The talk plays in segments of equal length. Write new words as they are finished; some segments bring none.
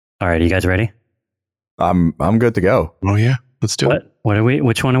All right, you guys ready? I'm good to go. Oh yeah, let's do it. What are we?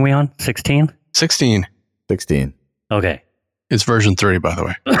 Which one are we on? 16? 16. 16. Okay. It's version 3, by the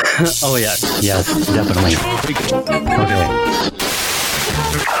way. Oh yeah, yes, definitely. Okay.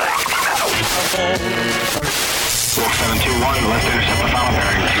 721, let's intercept the final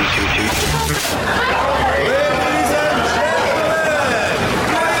bearing 222.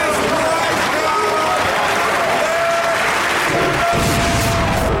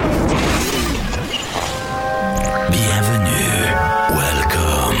 Bienvenue.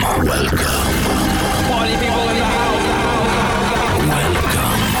 Welcome. Party people in the house.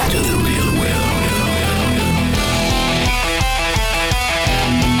 Welcome to the real world.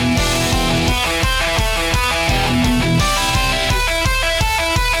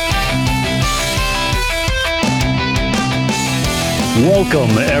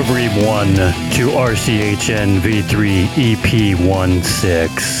 Welcome everyone to RCHNv3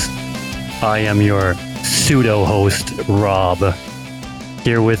 EP16. I am your pseudo host Rob.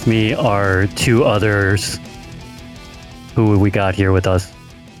 Here with me are two others. Who we got here with us?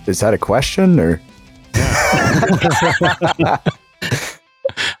 Is that a question or?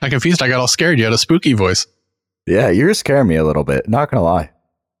 I'm confused. I got all scared. You had a spooky voice. Yeah, you're scaring me a little bit. Not gonna lie.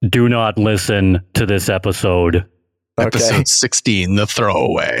 Do not listen to this episode. Episode 16, The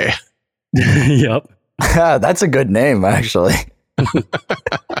Throwaway. Yep. That's a good name, actually. So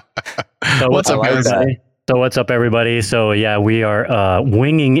What's up, guys? what's up, everybody? So yeah, we are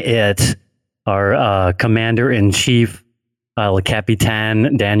winging it. Our commander-in-chief, Le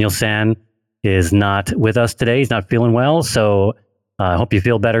Capitan Daniel San, is not with us today. He's not feeling well, so I hope you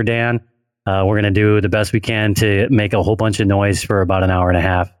feel better, Dan. We're going to do the best we can to make a whole bunch of noise for about an hour and a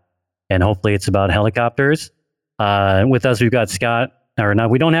half, and hopefully it's about helicopters. With us, we've got Scott. Or no,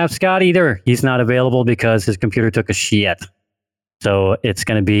 we don't have Scott either. He's not available because his computer took a shit. So it's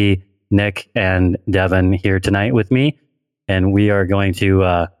going to be Nick and Devin here tonight with me, and we are going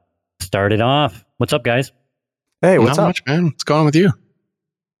to start it off. What's up, guys? Hey, what's Not up? much, man. What's going on with you?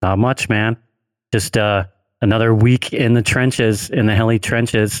 Not much, man. Just another week in the trenches, in the heli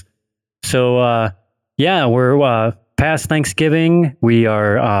trenches. So, yeah, we're past Thanksgiving. We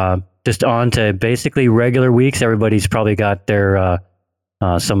are just on to basically regular weeks. Everybody's probably got their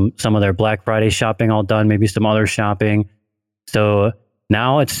some of their Black Friday shopping all done, maybe some other shopping. So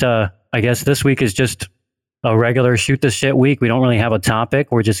now it's, I guess this week is just a regular shoot the shit week. We don't really have a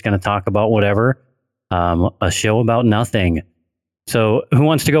topic. We're just going to talk about whatever. A show about nothing. So who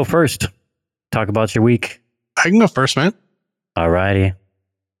wants to go first? Talk about your week. I can go first, man. Alrighty.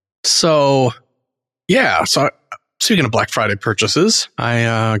 So, yeah. So, speaking of Black Friday purchases,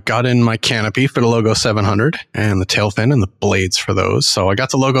 I got in my canopy for the Logo 700 and the tail fin and the blades for those. So, I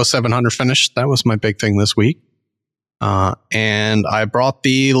got the Logo 700 finished. That was my big thing this week. And I brought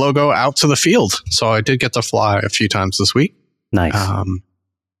the Logo out to the field. So, I did get to fly a few times this week. Nice.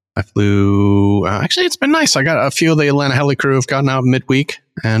 I flew, actually, it's been nice. I got a few of the Atlanta heli crew have gotten out midweek,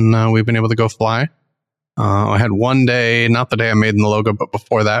 and we've been able to go fly. I had one day, not the day I made the Logo, but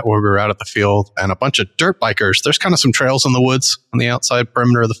before that, where we were out at the field, and a bunch of dirt bikers. There's kind of some trails in the woods on the outside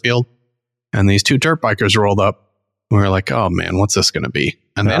perimeter of the field, and these two dirt bikers rolled up. We were like, oh man, what's this going to be?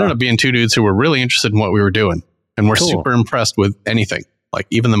 And they ended up being two dudes who were really interested in what we were doing, and were super impressed with anything, like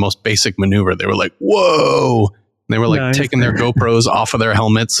even the most basic maneuver. They were like, whoa. They were like taking their GoPros off of their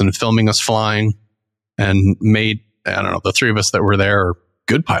helmets and filming us flying, and made, I don't know, the three of us that were there are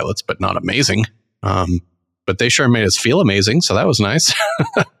good pilots, but not amazing. But they sure made us feel amazing. So that was nice.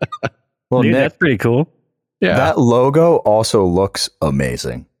 Well, Dude, Nick, that's pretty cool. Yeah. that logo also looks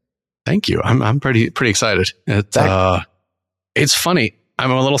amazing. Thank you. I'm pretty excited. It's funny.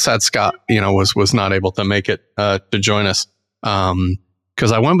 I'm a little sad Scott, was not able to make it, to join us.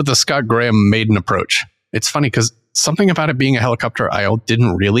 Cause I went with the Scott Graham maiden approach. It's funny because something about it being a helicopter I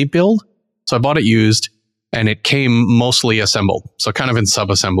didn't really build. So I bought it used, and it came mostly assembled. So kind of in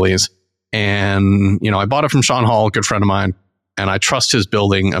sub-assemblies. And, I bought it from Sean Hall, a good friend of mine, and I trust his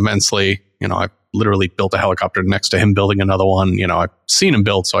building immensely. I literally built a helicopter next to him building another one. I've seen him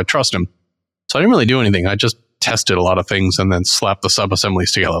build, so I trust him. So I didn't really do anything. I just tested a lot of things and then slapped the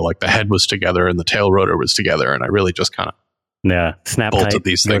sub-assemblies together. Like the head was together and the tail rotor was together. And I really just kind of Snap bolted tight,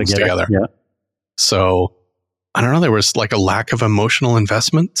 these things together. Yeah. So I don't know, there was like a lack of emotional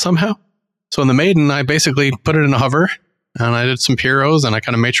investment somehow. So in the maiden, I basically put it in a hover, and I did some pyros, and I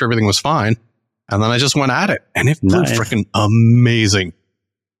kind of made sure everything was fine. And then I just went at it, and it flew freaking amazing.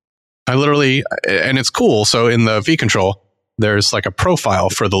 I literally, and it's cool. So in the V control, there's like a profile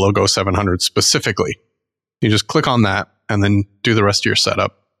for the Logo 700 specifically. You just click on that and then do the rest of your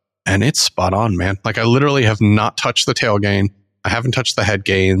setup. And it's spot on, man. Like I literally have not touched the tail gain. I haven't touched the head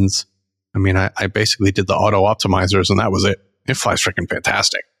gains. I mean, I basically did the auto optimizers and that was it. It flies freaking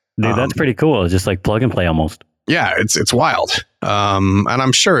fantastic. Dude, that's pretty cool. It's just like plug and play almost. Yeah, it's wild. And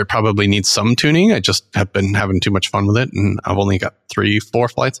I'm sure it probably needs some tuning. I just have been having too much fun with it, and I've only got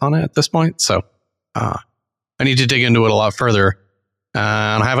 3-4 flights on it at this point. So I need to dig into it a lot further.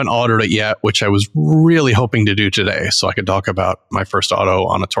 And I haven't autoed it yet, which I was really hoping to do today, so I could talk about my first auto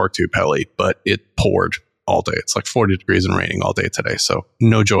on a torque tube heli, but it poured all day. It's like 40 degrees and raining all day today, so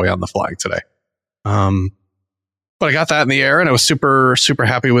no joy on the flying today. But I got that in the air, and I was super, super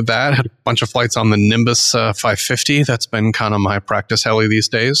happy with that. Had a bunch of flights on the Nimbus 550. That's been kind of my practice heli these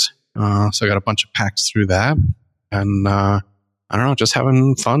days. So I got a bunch of packs through that. And I don't know, just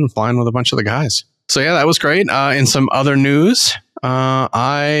having fun flying with a bunch of the guys. So yeah, that was great. In some other news,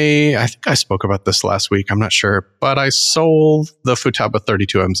 I think I spoke about this last week. I'm not sure. But I sold the Futaba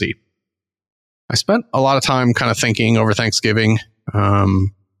 32MZ. I spent a lot of time kind of thinking over Thanksgiving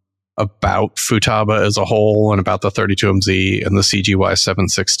about Futaba as a whole and about the 32MZ and the CGY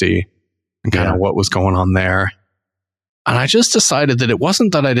 760 and kind of what was going on there. And I just decided that it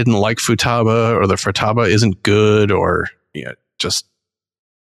wasn't that I didn't like Futaba or the Futaba isn't good or just...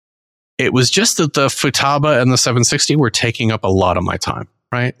 It was just that the Futaba and the 760 were taking up a lot of my time,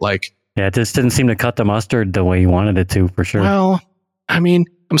 right? Like, yeah, it just didn't seem to cut the mustard the way you wanted it to, for sure. Well, I mean,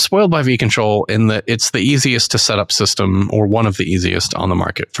 I'm spoiled by V-Control in that it's the easiest to set up system, or one of the easiest on the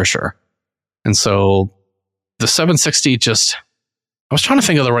market for sure. And so the 760 just, I was trying to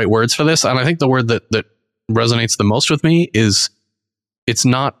think of the right words for this. And I think the word that resonates the most with me is it's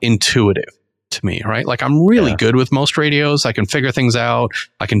not intuitive to me, right? Like I'm really good with most radios. I can figure things out.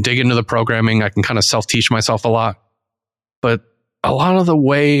 I can dig into the programming. I can kind of self-teach myself a lot. But a lot of the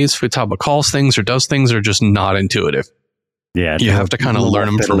ways Futaba calls things or does things are just not intuitive. Yeah, you have to kind of learn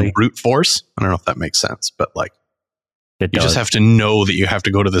them from brute force. I don't know if that makes sense, but like you just have to know that you have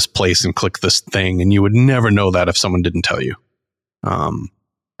to go to this place and click this thing, and you would never know that if someone didn't tell you.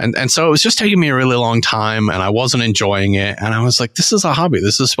 And so it was just taking me a really long time, and I wasn't enjoying it. And I was like, this is a hobby.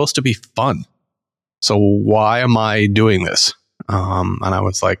 This is supposed to be fun. So why am I doing this? And I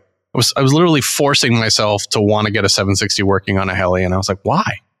was like, I was literally forcing myself to want to get a 760 working on a heli, and I was like,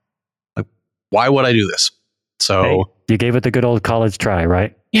 why? Like, why would I do this? So you gave it the good old college try,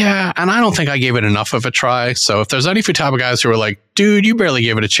 right? Yeah, and I don't think I gave it enough of a try. So if there's any Futaba guys who are like, dude, you barely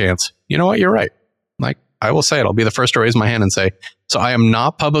gave it a chance. You know what? You're right. Like, I will say it. I'll be the first to raise my hand and say, so I am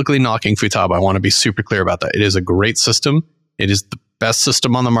not publicly knocking Futaba. I want to be super clear about that. It is a great system. It is the best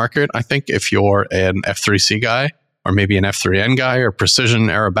system on the market. I think if you're an F3C guy or maybe an F3N guy or precision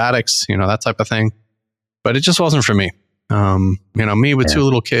aerobatics, that type of thing. But it just wasn't for me. Me with two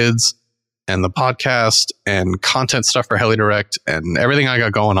little kids and the podcast and content stuff for HeliDirect and everything I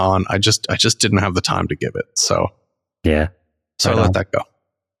got going on, I just didn't have the time to give it. So I let that go.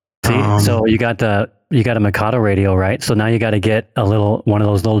 See, so you got a Mikado radio, right? So now you got to get one of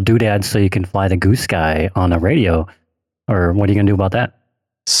those little doodads so you can fly the Goose Sky on a radio. Or what are you going to do about that?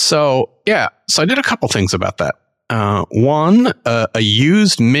 So I did a couple things about that. One, a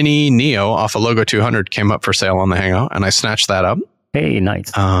used Mini Neo off a Logo 200 came up for sale on the Hangout, and I snatched that up. Hey,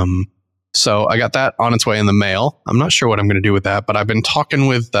 nice. So I got that on its way in the mail. I'm not sure what I'm going to do with that, but I've been talking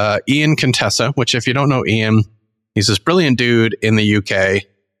with Ian Contessa, which if you don't know Ian, he's this brilliant dude in the UK,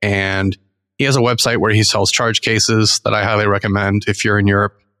 and he has a website where he sells charge cases that I highly recommend if you're in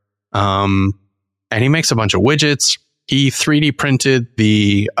Europe. And he makes a bunch of widgets. He 3D printed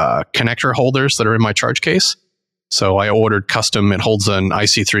the connector holders that are in my charge case. So I ordered custom. It holds an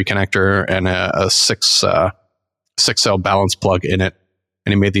IC3 connector and a 6-cell balance plug in it.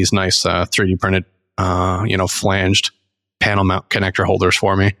 And he made these nice 3D printed, flanged panel mount connector holders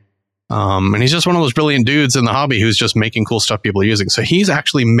for me. And he's just one of those brilliant dudes in the hobby who's just making cool stuff people are using. So he's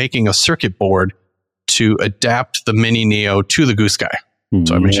actually making a circuit board to adapt the Mini Neo to the Goose Sky.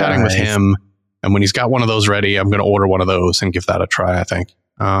 So I've been chatting with him. And when he's got one of those ready, I'm going to order one of those and give that a try, I think.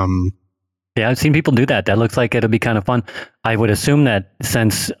 Yeah, I've seen people do that. That looks like it'll be kind of fun. I would assume that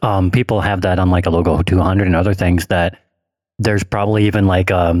since people have that on like a Logo 200 and other things, that there's probably even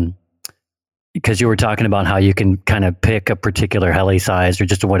like, because you were talking about how you can kind of pick a particular heli size or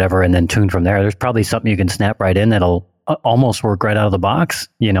just whatever and then tune from there. There's probably something you can snap right in that'll almost work right out of the box,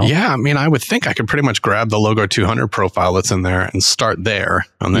 Yeah, I mean, I would think I could pretty much grab the Logo 200 profile that's in there and start there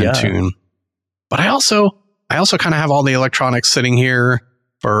and then tune. But I also kind of have all the electronics sitting here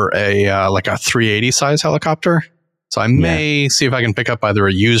for a 380 size helicopter. So I may see if I can pick up either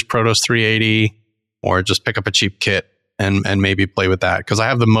a used Protos 380 or just pick up a cheap kit and maybe play with that. Because I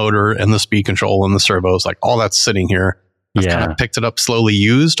have the motor and the speed control and the servos, like all that's sitting here. I've Yeah. kind of picked it up slowly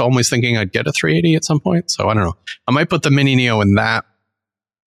used, always thinking I'd get a 380 at some point. So I don't know. I might put the Mini Neo in that.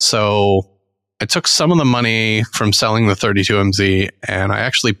 So I took some of the money from selling the 32MZ and I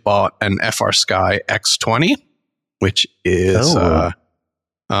actually bought an FR Sky X20, which is a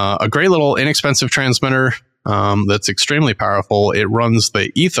great little inexpensive transmitter that's extremely powerful. It runs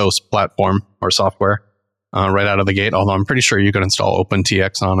the Ethos platform or software right out of the gate, although I'm pretty sure you can install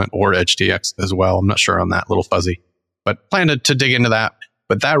OpenTX on it or EdgeTX as well. I'm not sure on that, little fuzzy. But plan to dig into that.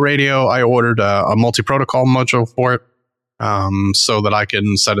 But that radio, I ordered a multi-protocol module for it so that I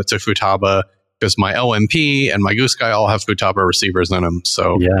can set it to Futaba because my LMP and my Goose Guy all have Futaba receivers in them.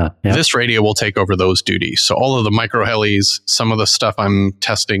 So this radio will take over those duties. So all of the micro helis, some of the stuff I'm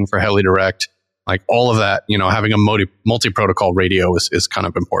testing for Heli Direct, like all of that, having a multi-protocol radio is kind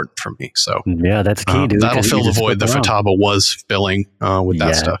of important for me. So yeah, that's key, dude. That'll fill the void that Futaba was filling with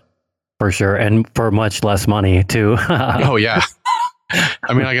that stuff. For sure. And for much less money, too. Oh, yeah.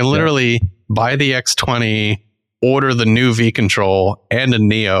 I mean, I can literally buy the X20, order the new V Control and a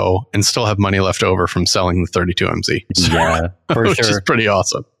Neo, and still have money left over from selling the 32MZ. Yeah, for which sure. is pretty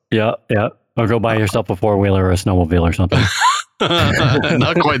awesome. Yeah. Or go buy yourself a four-wheeler or a snowmobile or something.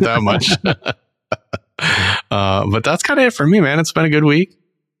 Not quite that much. But that's kind of it for me, man. It's been a good week.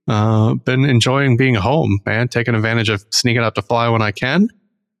 Been enjoying being home, man. Taking advantage of sneaking out to fly when I can.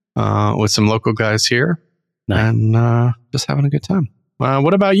 With some local guys here. Nice. And just having a good time.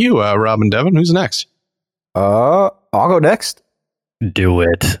 What about you, Rob and Devin? Who's next? I'll go next. Do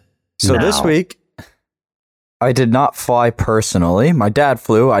it. So this week, I did not fly personally. My dad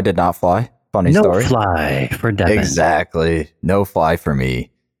flew. I did not fly. Funny story. No fly for Devin. Exactly. No fly for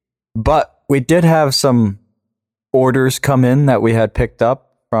me. But we did have some orders come in that we had picked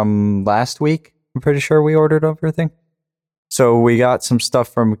up from last week. I'm pretty sure we ordered everything. So we got some stuff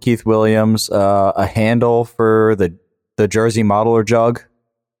from Keith Williams, a handle for the Jersey Modeler jug.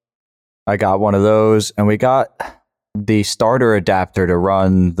 I got one of those, and we got the starter adapter to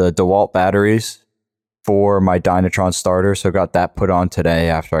run the DeWalt batteries for my Dynatron starter. So got that put on today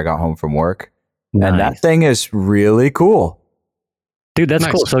after I got home from work. Nice. And that thing is really cool. Dude, that's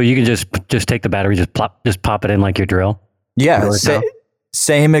cool. So you can just take the battery, just pop it in like your drill. Yeah,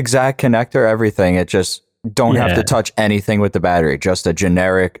 same exact connector, everything. It just don't have to touch anything with the battery. Just a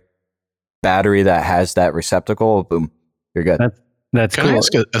generic battery that has that receptacle. Boom, you're good. That's Can cool. I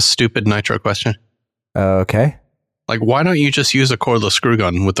ask a stupid nitro question? Okay. Like, why don't you just use a cordless screw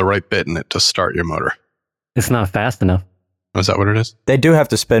gun with the right bit in it to start your motor? It's not fast enough. Oh, is that what it is? They do have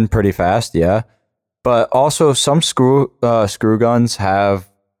to spin pretty fast, yeah. But also some screw guns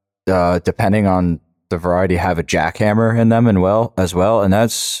have, depending on the variety, have a jackhammer in them as well. And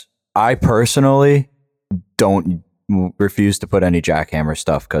I personally don't refuse to put any jackhammer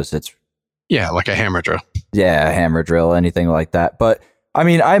stuff because it's... Yeah, like a hammer drill. Yeah, a hammer drill, anything like that. But, I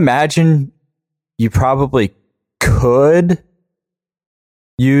mean, I imagine you probably could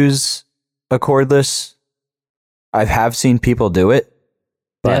use a cordless. I have seen people do it.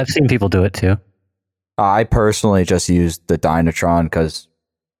 Yeah, I've seen people do it too. I personally just used the Dynatron because,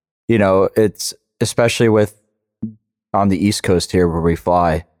 it's especially on the East Coast here where we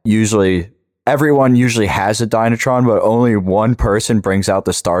fly, everyone usually has a Dynatron, but only one person brings out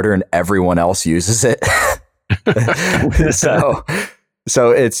the starter and everyone else uses it.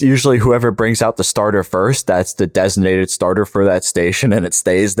 So it's usually whoever brings out the starter first, that's the designated starter for that station, and it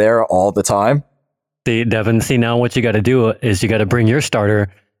stays there all the time. Devin, now what you got to do is you got to bring your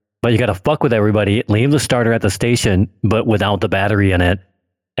starter, but you got to fuck with everybody, leave the starter at the station, but without the battery in it.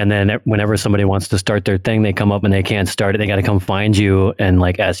 And then whenever somebody wants to start their thing, they come up and they can't start it. They got to come find you and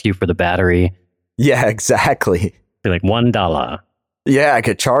ask you for the battery. Yeah, exactly. Be like $1. Yeah, I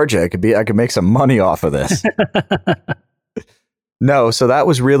could charge it. I could make some money off of this. No, so that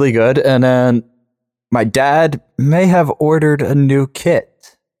was really good. And then my dad may have ordered a new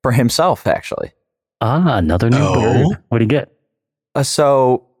kit for himself, actually. Another new bird. What do you get?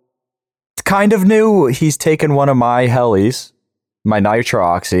 So it's kind of new. He's taken one of my helis, my Nitro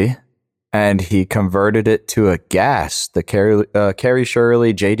Oxy, and he converted it to a gas, the Carrie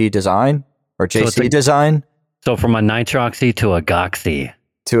Shirley JD design or JC design. So from a Nitroxy to a Goxy.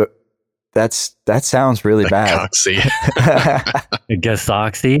 That sounds really bad. Goxy. A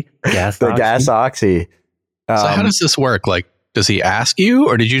Gasoxy? The Gas Oxy. So how does this work? Like, does he ask you,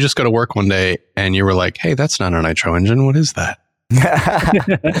 or did you just go to work one day and you were like, hey, that's not a nitro engine. What is that?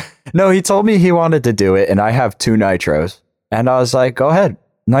 No, he told me he wanted to do it, and I have 2 nitros. And I was like, go ahead.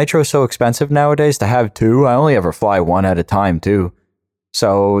 Nitro's so expensive nowadays to have 2. I only ever fly 1 at a time, too.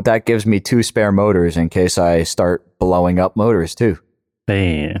 So that gives me 2 spare motors in case I start blowing up motors, too.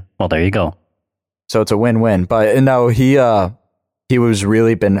 Hey, well, there you go. So it's a win-win. But no, he's been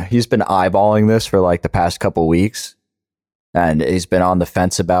eyeballing this for like the past couple weeks, and he's been on the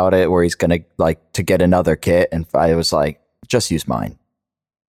fence about it, where he's gonna like to get another kit. And I was like, just use mine.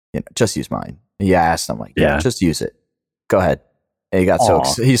 Just use mine. He asked, I'm like, yeah, just use it. Go ahead. And he got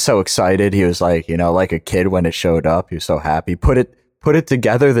he's so excited. He was like, like a kid when it showed up. He was so happy. Put it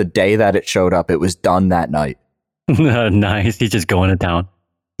together the day that it showed up. It was done that night. Nice. He's just going to town.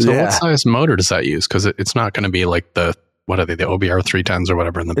 So what size motor does that use? Because it's not going to be like the OBR 310s or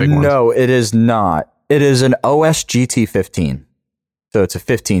whatever in the big ones. No, it is not. It is an OS GT15. So it's a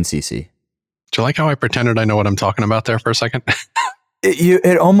 15cc. Do you like how I pretended I know what I'm talking about there for a second?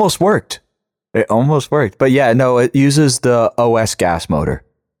 It almost worked. It almost worked. But yeah, no, it uses the OS gas motor.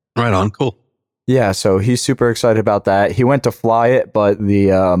 Right on. Cool. Yeah, so he's super excited about that. He went to fly it, but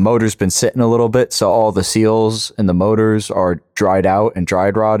the motor's been sitting a little bit, so all the seals in the motors are dried out and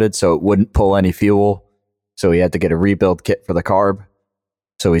dried rotted, so it wouldn't pull any fuel. So he had to get a rebuild kit for the carb.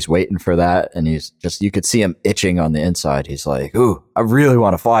 So he's waiting for that, and you could see him itching on the inside. He's like, ooh, I really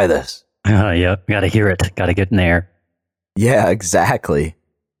want to fly this. Yeah, got to hear it. Got to get in there. Yeah, exactly.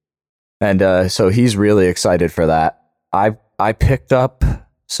 And so he's really excited for that. I picked up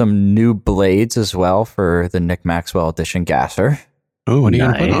some new blades as well for the Nick Maxwell Edition gasser. Oh, what are you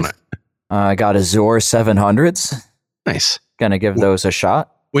going to put on it? I got a Zor 700s. Nice. Gonna give those a shot.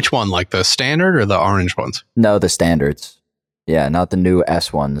 Which one, like the standard or the orange ones? No, the standards. Yeah, not the new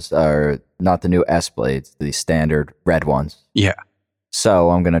S ones, or not the new S blades, the standard red ones. Yeah.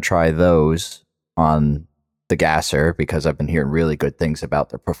 So I'm going to try those on the gasser because I've been hearing really good things about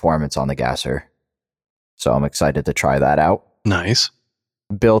the performance on the gasser. So I'm excited to try that out. Nice.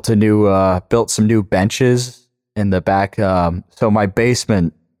 Built some new benches in the back. So my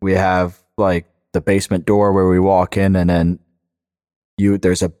basement, we have like the basement door where we walk in, and then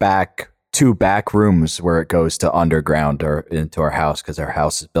there's two back rooms where it goes to underground or into our house, because our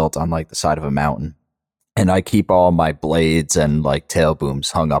house is built on like the side of a mountain. And I keep all my blades and like tail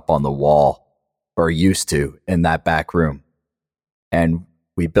booms hung up on the wall, or used to, in that back room. And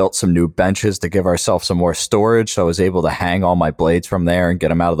we built some new benches to give ourselves some more storage, so I was able to hang all my blades from there and get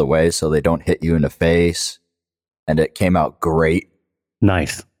them out of the way so they don't hit you in the face. And it came out great.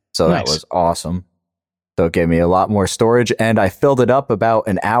 Nice. So that was awesome. So it gave me a lot more storage, and I filled it up about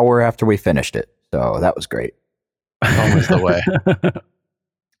an hour after we finished it. So that was great. Always the way.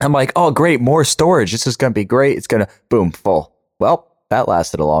 I'm like, oh, great, more storage. This is going to be great. It's going to, boom, full. Well, that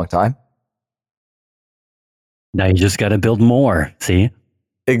lasted a long time. Now you just got to build more, see?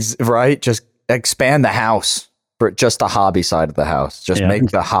 Right? Just expand the house for just the hobby side of the house. Just make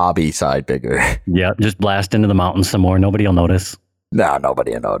the hobby side bigger. Yeah, just blast into the mountains some more. Nobody will notice. No,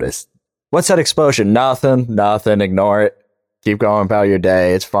 nobody will notice. What's that explosion? Nothing. Ignore it. Keep going about your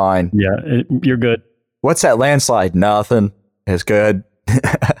day. It's fine. Yeah, you're good. What's that landslide? Nothing. It's good.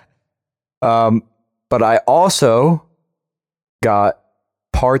 But I also got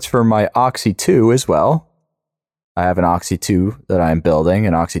parts for my Oxy 2 as well. I have an Oxy 2 that I'm building,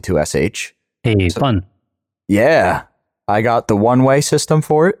 an Oxy 2 SH. Hey, fun. Yeah. I got the one-way system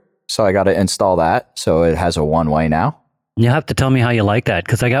for it, so I got to install that. So it has a one-way now. You have to tell me how you like that,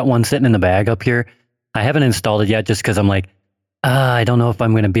 because I got one sitting in the bag up here. I haven't installed it yet just because I'm like, I don't know if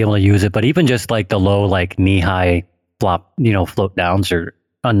I'm going to be able to use it. But even just like the low, like knee-high float downs are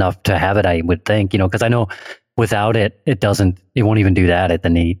enough to have it, I would think, because I know without it, it won't even do that at the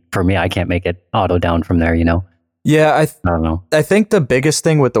knee. For me, I can't make it auto down from there, Yeah, I don't know. I think the biggest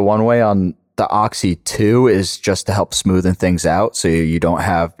thing with the one-way on the Oxy 2 is just to help smoothen things out, so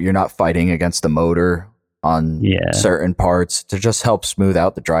you're not fighting against the motor on certain parts, to just help smooth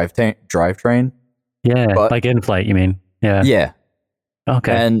out the drivetrain. Yeah, but, like in flight, you mean? Yeah. Yeah.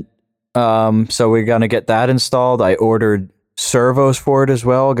 Okay. And so we're gonna get that installed. I ordered servos for it as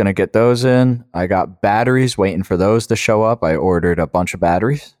well. Gonna get those in. I got batteries, waiting for those to show up. I ordered a bunch of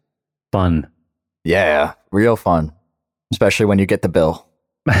batteries. Fun. Yeah, real fun, especially when you get the bill.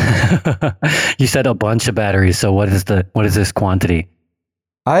 You said a bunch of batteries. So what is this quantity?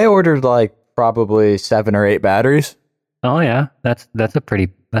 I ordered like probably 7 or 8 batteries. Oh yeah, that's a pretty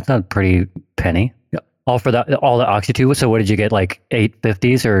penny. All the Oxy 2. So what did you get? Like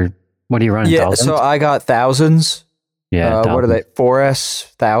 850s, or what are you running? Yeah, thousands? So I got thousands. Yeah. What are they? 4S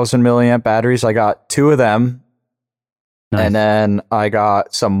 1000 milliamp batteries. I got 2 of them. Nice. And then I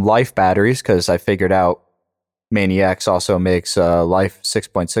got some Life batteries, because I figured out Maniacs also makes Life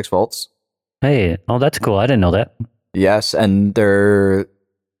 6.6 volts. Hey, that's cool. I didn't know that. Yes, and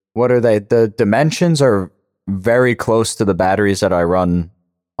what are they? The dimensions are very close to the batteries that I run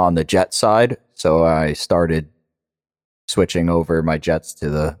on the jet side. So I started switching over my jets to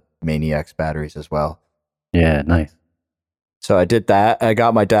the Maniacs batteries as well. Yeah, nice. So I did that. I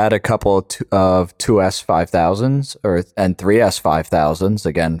got my dad a couple of 2S5000s and 3S5000s,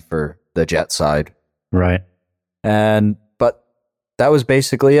 again, for the jet side. Right. But that was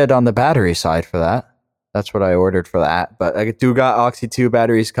basically it on the battery side for that. That's what I ordered for that. But I do got Oxy 2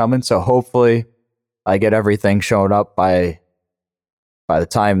 batteries coming, so hopefully I get everything shown up by the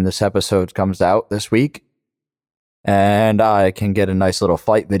time this episode comes out this week. And I can get a nice little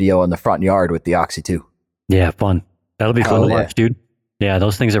flight video in the front yard with the Oxy 2. Yeah, fun. That'll be fun to watch, dude. Yeah,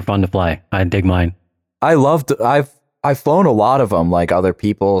 those things are fun to fly. I dig mine. I've flown a lot of them, like other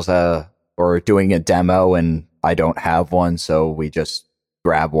people's, or doing a demo, and I don't have one, so we just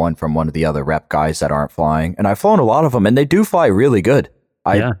grab one from one of the other rep guys that aren't flying. And I've flown a lot of them, and they do fly really good.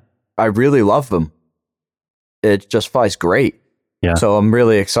 I really love them. It just flies great. Yeah. So I'm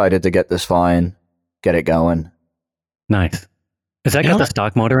really excited to get this flying, get it going. Nice. Has that got the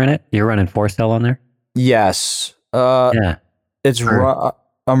stock motor in it? You're running 4-cell on there? Yes. Yeah.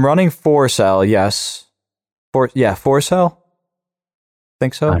 I'm running 4-cell, yes. 4-cell?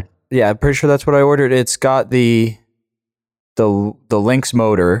 Think so? Nice. Yeah, I'm pretty sure that's what I ordered. It's got the Lynx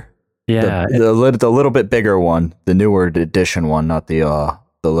motor. Yeah. The little bit bigger one, the newer edition one, not the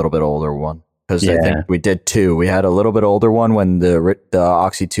little bit older one. Because I think we did 2. We had a little bit older one when the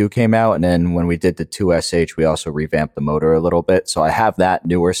Oxy 2 came out, and then when we did the 2SH, we also revamped the motor a little bit. So I have that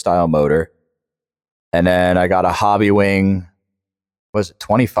newer style motor. And then I got a Hobby Wing, was it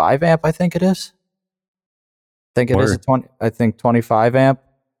 25 amp, I think it is? I think it is 25 amp.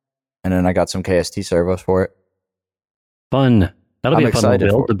 And then I got some KST servos for it. Fun. That'll be a fun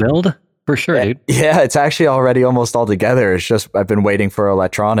build to build. For sure, dude. Yeah, it's actually already almost all together. It's just I've been waiting for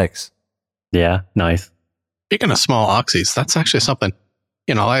electronics. Yeah, nice. Speaking of small oxys, that's actually something,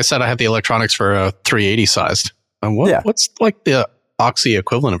 like I said, I have the electronics for a 380 sized. What's like the Oxy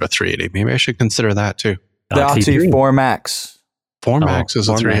equivalent of a 380? Maybe I should consider that too. The Oxy 4 Max. 4 Max is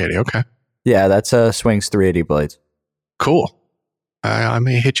a 380. Okay. Yeah, that's a Swings 380 blades. Cool. I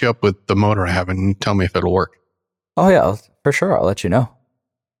may hit you up with the motor I have and tell me if it'll work. Oh yeah, for sure. I'll let you know.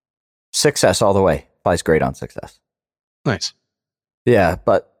 6S all the way. Flies great on 6S. Nice. Yeah,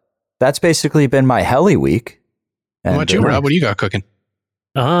 but that's basically been my heli week. And what about you, Rob? What do you got cooking?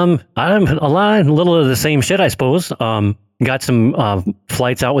 I'm a little of the same shit, I suppose. Got some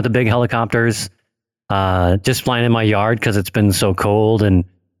flights out with the big helicopters. Just flying in my yard because it's been so cold, and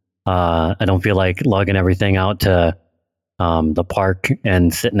I don't feel like lugging everything out to the park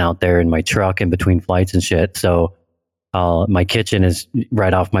and sitting out there in my truck in between flights and shit. So my kitchen is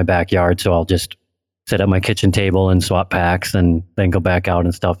right off my backyard, so I'll just sit at my kitchen table and swap packs and then go back out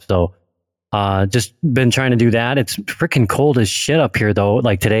and stuff. So just been trying to do that. It's freaking cold as shit up here though.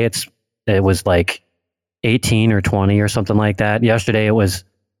 Like today it was like 18 or 20 or something like that. Yesterday it was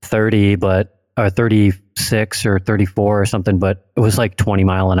 30 or 36 or 34 or something, but it was like 20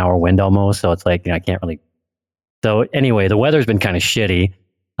 mile an hour wind almost. So it's like, I can't really. So anyway, the weather's been kind of shitty.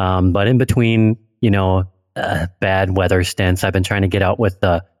 But in between, bad weather stints, I've been trying to get out with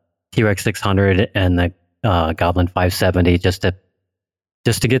the T-Rex 600 and the Goblin 570 just to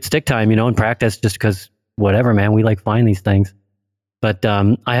get stick time, and practice, just because whatever, man, we like flying these things. But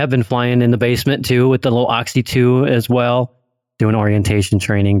I have been flying in the basement too with the little Oxy 2 as well, doing orientation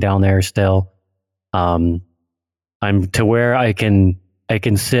training down there still. I'm to where I can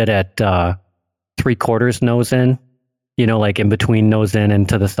sit at 3/4 nose in, like in between nose in and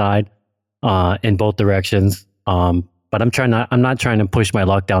to the side, in both directions. But I'm not trying to push my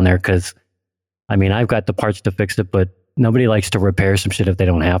luck down there because, I've got the parts to fix it, but nobody likes to repair some shit if they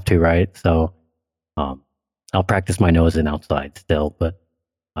don't have to, right? So I'll practice my nose in outside still, but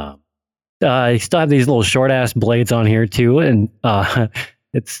I still have these little short ass blades on here too, and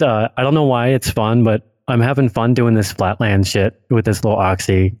it's I don't know why it's fun, but I'm having fun doing this flatland shit with this little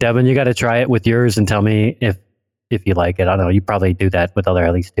Oxy. Devin, you got to try it with yours and tell me if you like it. I don't know. You probably do that with other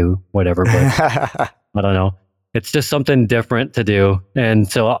helis too, whatever. But I don't know. It's just something different to do, and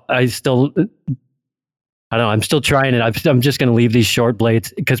so I'm still trying it. I'm just going to leave these short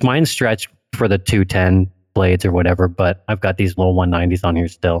blades because mine stretch for the 210 blades or whatever, but I've got these little 190s on here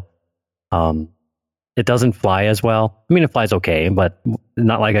still. It doesn't fly as well. It flies okay, but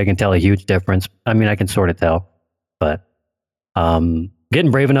not like I can tell a huge difference. I can sort of tell, but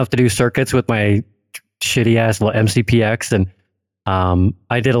getting brave enough to do circuits with my shitty ass little MCPX, and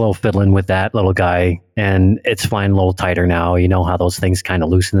I did a little fiddling with that little guy, and it's flying a little tighter now. You know how those things kind of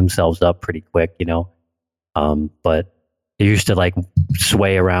loosen themselves up pretty quick, but it used to like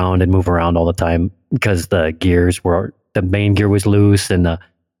sway around and move around all the time because the main gear was loose, and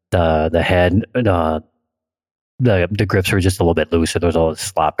the head the grips were just a little bit looser. There was all this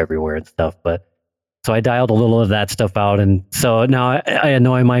slop everywhere and stuff. But so I dialed a little of that stuff out, and so now I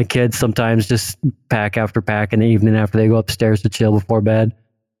annoy my kids sometimes, just pack after pack in the evening after they go upstairs to chill before bed.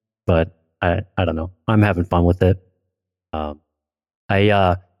 But I don't know. I'm having fun with it.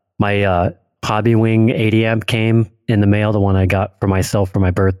 My Hobby Wing 80 amp came in the mail, the one I got for myself for my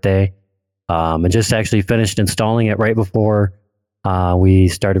birthday. I just actually finished installing it right before we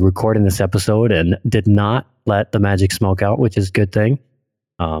started recording this episode, and did not let the magic smoke out, which is a good thing.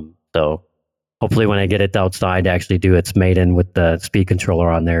 So hopefully when I get it outside to actually do its maiden with the speed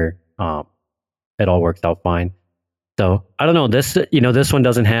controller on there, it all works out fine. So I don't know, this one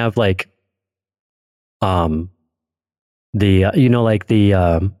doesn't have like the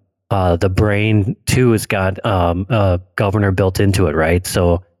Brain 2 has got a governor built into it, right?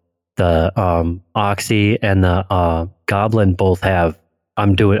 So the Oxy and the Goblin both have,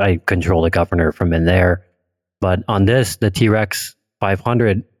 I control the governor from in there. But on this, the T-Rex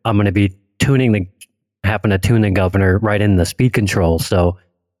 500, I'm going to be happen to tune the governor right in the speed control. So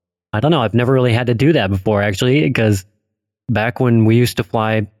I don't know. I've never really had to do that before, actually, because back when we used to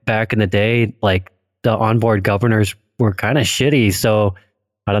fly back in the day, like the onboard governors were kind of shitty. So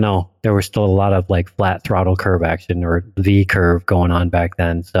I don't know. There was still a lot of like flat throttle curve action or V curve going on back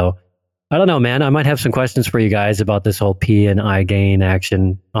then. So I don't know, man. I might have some questions for you guys about this whole P and I gain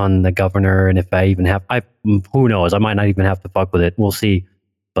action on the governor. And if I even have, who knows? I might not even have to fuck with it. We'll see.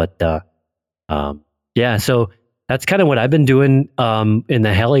 But yeah, so that's kind of what I've been doing in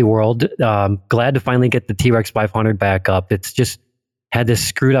the heli world. Glad to finally get the T-Rex 500 back up. It's just had this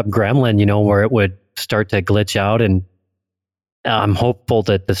screwed up gremlin, where it would start to glitch out, and I'm hopeful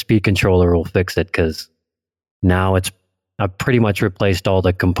that the speed controller will fix it, because now I've pretty much replaced all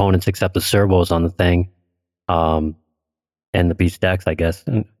the components except the servos on the thing, and the B stacks, I guess.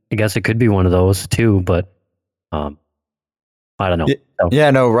 And I guess it could be one of those too, but I don't know.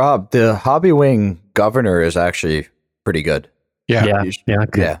 Yeah, no, Rob, the Hobby Wing governor is actually pretty good. Yeah. Good.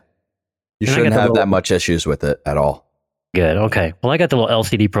 You shouldn't have that much issues with it at all. Good. Okay. Well, I got the little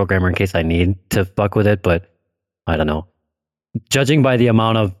LCD programmer in case I need to fuck with it, but I don't know. Judging by the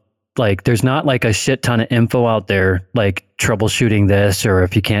amount of, like, there's not like a shit ton of info out there, like troubleshooting this, or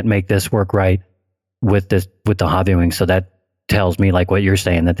if you can't make this work right with the Hobby Wing. So that tells me, like what you're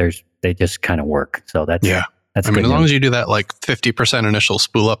saying, that they just kind of work. So that's as long as you do that like 50% initial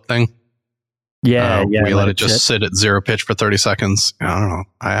spool up thing. We let it just sit at zero pitch for 30 seconds. I don't know.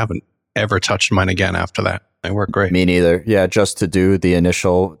 I haven't ever touched mine again after that. They work great. Me neither. Yeah, just to do the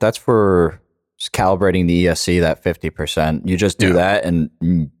initial, that's for calibrating the ESC, that 50%. You just do that and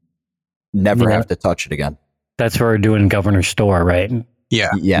never have to touch it again. That's for doing governor store, right? Yeah.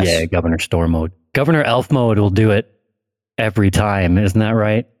 Yes. Yeah, governor store mode. Governor elf mode will do it every time. Isn't that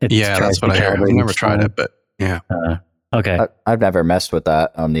right? That's what I heard. I've never tried it, but yeah. Okay. I've never messed with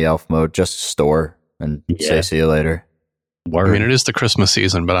that on the elf mode. Just store and say see you later. Word. I mean, it is the Christmas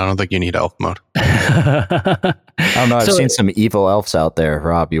season, but I don't think you need elf mode. I don't know. I've seen some evil elves out there.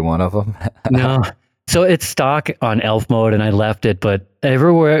 Rob, you one of them? No. So it's stock on elf mode, and I left it. But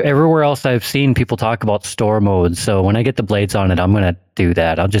everywhere else I've seen people talk about store mode. So when I get the blades on it, I'm going to do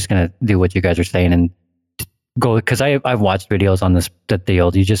that. I'm just going to do what you guys are saying and go, because I've watched videos on the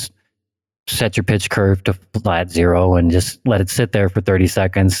deal. You just set your pitch curve to flat 0 and just let it sit there for 30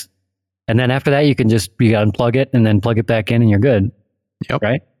 seconds. And then after that, you unplug it and then plug it back in and you're good. Yep.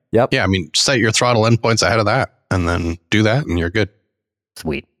 Right? Yep. Yeah. I mean, set your throttle endpoints ahead of that and then do that and you're good.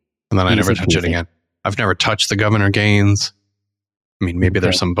 Sweet. And then I never touch it again. I've never touched the governor gains. I mean, maybe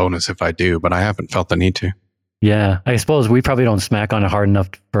there's some bonus if I do, but I haven't felt the need to. Yeah. I suppose we probably don't smack on it hard enough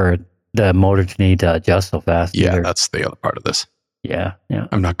for the motor to need to adjust so fast. Yeah. either. That's the other part of this. Yeah.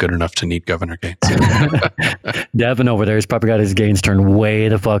 I'm not good enough to need governor gains. Devin over there has probably got his gains turned way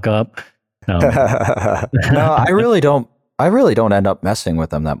the fuck up. No, I really don't end up messing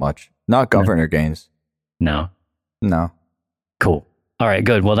with them that much. Not governor gains. No. Cool. All right,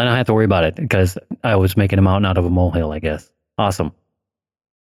 good. Well, then I don't have to worry about it because I was making a mountain out of a molehill, I guess. Awesome.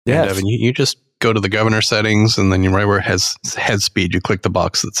 Yeah, Devin, you just go to the governor settings and then right where it has head speed, you click the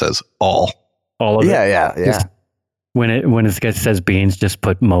box that says all. All of it. Yeah. Just, when it says beans, just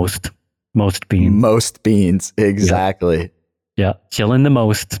put most beans. Most beans, exactly. Yeah, chilling the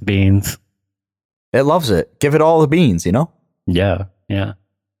most beans. It loves it. Give it all the beans, Yeah.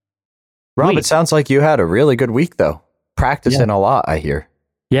 Rob, it sounds like you had a really good week, though. Practicing a lot, I hear.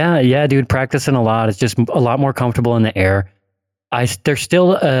 Yeah, dude, practicing a lot. It's just a lot more comfortable in the air. There's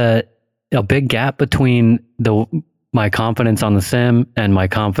still a big gap between my confidence on the sim and my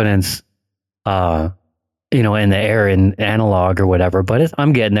confidence, in the air in analog or whatever. But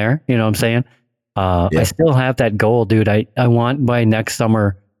I'm getting there. You know what I'm saying? I still have that goal, dude. I want by next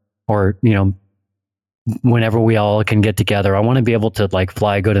summer, or whenever we all can get together, I want to be able to like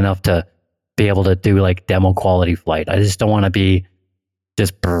fly good enough to be able to do like demo quality flight. I just don't want to be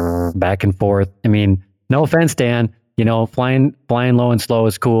just back and forth. I mean, no offense, Dan, flying low and slow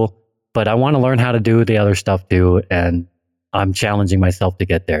is cool, but I want to learn how to do the other stuff too. And I'm challenging myself to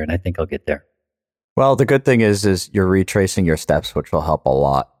get there, and I think I'll get there. Well, the good thing is you're retracing your steps, which will help a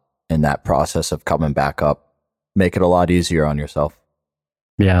lot in that process of coming back up. Make it a lot easier on yourself.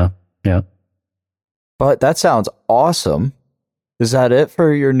 Yeah. But that sounds awesome. Is that it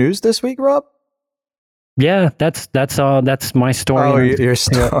for your news this week, Rob? Yeah, that's my story. Oh, your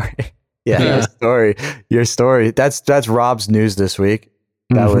story. Yeah, your story. That's Rob's news this week.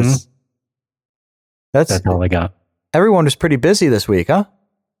 That's all I got. Everyone was pretty busy this week, huh?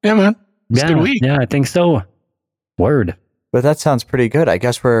 Yeah, man. It's a good week. Yeah, I think so. Word. But that sounds pretty good. I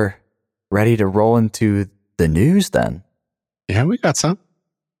guess we're ready to roll into the news then. Yeah, we got some.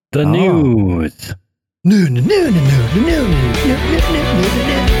 The news. There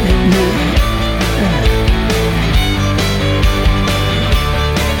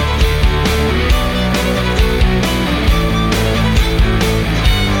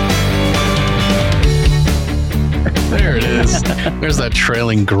it is. There's that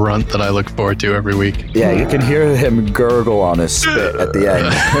trailing grunt that I look forward to every week. Yeah, you can hear him gurgle on his spit at the end.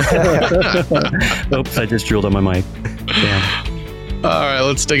 Oops, I just drilled on my mic. Damn. All right,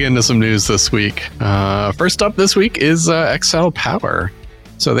 let's dig into some news this week. First up this week is XL Power.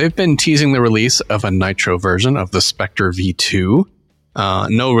 So they've been teasing the release of a Nitro version of the Spectre V2.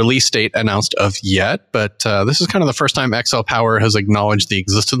 No release date announced of yet, but this is kind of the first time XL Power has acknowledged the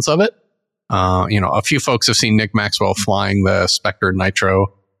existence of it. A few folks have seen Nick Maxwell flying the Spectre Nitro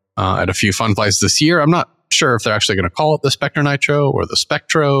at a few fun flights this year. I'm not sure if they're actually going to call it the Spectre Nitro or the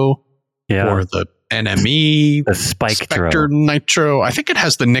Spectro or the NME, the Spectre Nitro. I think it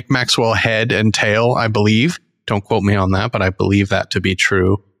has the Nick Maxwell head and tail, I believe. Don't quote me on that, but I believe that to be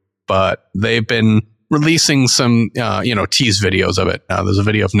true. But they've been releasing some, tease videos of it. There's a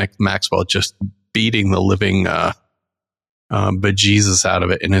video of Nick Maxwell just beating the living bejesus out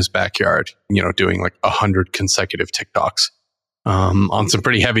of it in his backyard, doing like 100 consecutive TikToks on some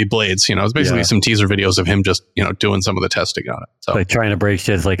pretty heavy blades. It's basically some teaser videos of him just, doing some of the testing on it. So like trying to break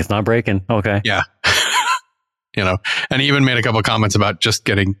shit. It's like, it's not breaking. Okay. Yeah. And he even made a couple of comments about just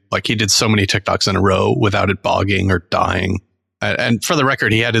getting, like, he did so many TikToks in a row without it bogging or dying. And for the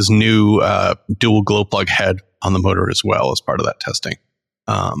record, he had his new dual glow plug head on the motor as well as part of that testing.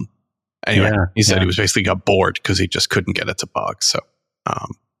 Anyway, he said he was basically got bored because he just couldn't get it to bog. So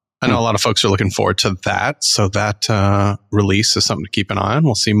I know a lot of folks are looking forward to that. So that release is something to keep an eye on.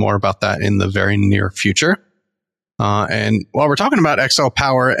 We'll see more about that in the very near future. And while we're talking about XL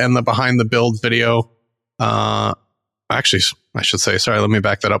Power and the behind the build video, actually, I should say, sorry, let me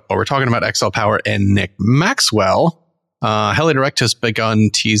back that up. While we're talking about XL Power and Nick Maxwell, HeliDirect has begun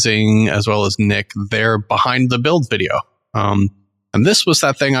teasing, as well as Nick, their behind the build video. And this was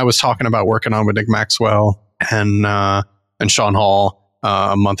that thing I was talking about working on with Nick Maxwell and Sean Hall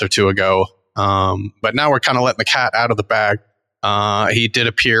a month or two ago. But now we're kind of letting the cat out of the bag. He did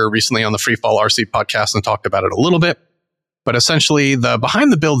appear recently on the Freefall RC podcast and talked about it a little bit. But essentially, the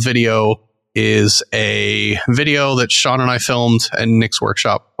behind the build video is a video that Sean and I filmed at Nick's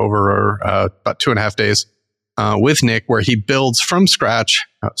workshop over about 2.5 days with Nick, where he builds from scratch,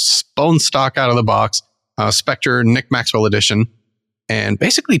 bone stock out of the box, Spectre Nick Maxwell edition, and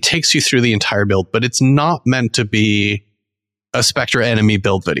basically takes you through the entire build. But it's not meant to be a Spectre enemy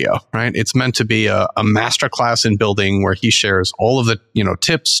build video, right? It's meant to be a masterclass in building where he shares all of the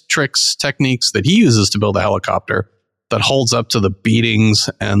tips, tricks, techniques that he uses to build a helicopter that holds up to the beatings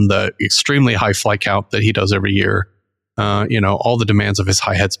and the extremely high flight count that he does every year. All the demands of his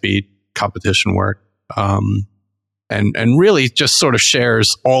high head speed competition work. And really just sort of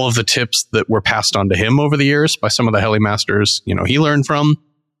shares all of the tips that were passed on to him over the years by some of the heli masters, he learned from.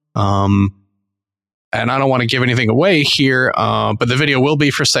 And I don't want to give anything away here, but the video will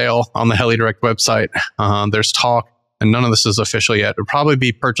be for sale on the HeliDirect website. There's talk, and none of this is official yet. It'll probably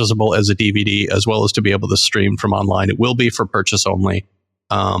be purchasable as a DVD as well as to be able to stream from online. It will be for purchase only.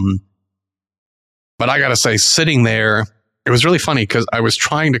 But I got to say, sitting there, it was really funny because I was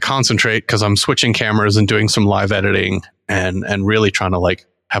trying to concentrate because I'm switching cameras and doing some live editing and really trying to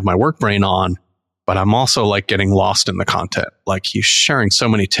have my work brain on. But I'm also getting lost in the content. He's sharing so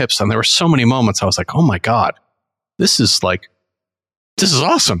many tips, and there were so many moments I was like, oh my God, this is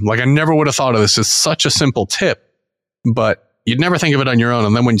awesome. I never would have thought of this as such a simple tip, but you'd never think of it on your own.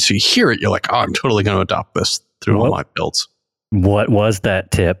 And then when you hear it, you're like, oh, I'm totally going to adopt this through all my builds. What was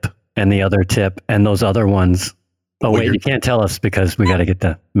that tip? and the other tip and those other ones. Oh, wait, you can't tell us because we got to get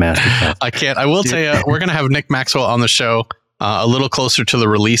the master class. I can't. I will tell you, we're going to have Nick Maxwell on the show a little closer to the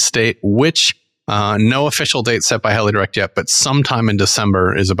release date, which no official date set by HeliDirect yet, but sometime in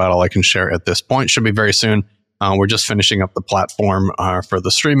December is about all I can share at this point. Should be very soon. We're just finishing up the platform for the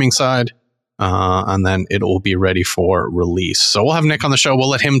streaming side, and then it will be ready for release. So we'll have Nick on the show. We'll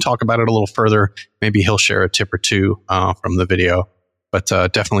let him talk about it a little further. Maybe he'll share a tip or two from the video. But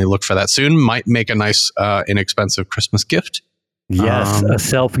definitely look for that soon. Might make a nice, inexpensive Christmas gift. Yes, a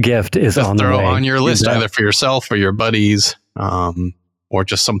self-gift is on the way. Throw on your list, either for yourself or your buddies, or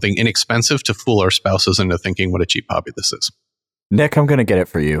just something inexpensive to fool our spouses into thinking what a cheap hobby this is. Nick, I'm going to get it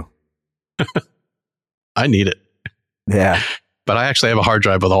for you. I need it. Yeah. But I actually have a hard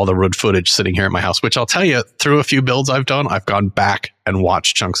drive with all the road footage sitting here at my house, which I'll tell you, through a few builds I've done, I've gone back and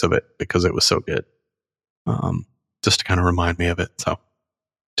watched chunks of it because it was so good. Just to kind of remind me of it. So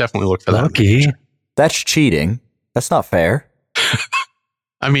definitely look for that. Lucky. That's cheating. That's not fair.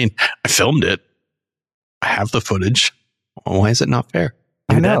 I mean, I filmed it. I have the footage. Why is it not fair?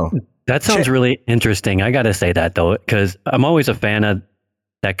 I know. That sounds really interesting. I got to say that, though, because I'm always a fan of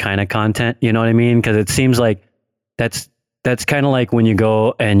that kind of content. You know what I mean? Because it seems like that's kind of like when you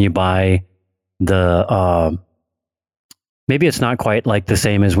go and you buy the... maybe it's not quite like the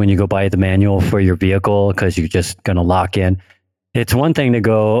same as when you go buy the manual for your vehicle because you're just going to lock in. It's one thing to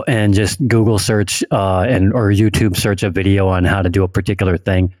go and just Google search or YouTube search a video on how to do a particular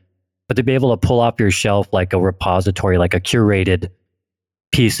thing, but to be able to pull off your shelf like a repository, like a curated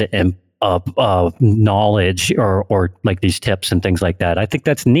piece of knowledge or like these tips and things like that. I think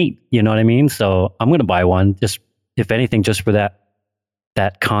that's neat. You know what I mean? So I'm going to buy one, just if anything, just for that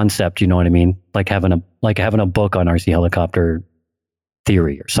concept, you know what I mean? Like having a book on RC helicopter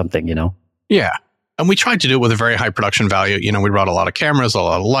theory or something, you know? Yeah. And we tried to do it with a very high production value. You know, we brought a lot of cameras, a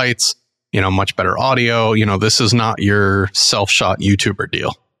lot of lights, you know, much better audio. You know, this is not your self-shot YouTuber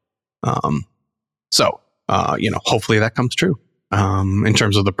deal. You know, hopefully that comes true. In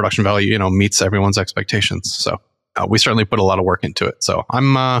terms of the production value, you know, meets everyone's expectations. So we certainly put a lot of work into it. So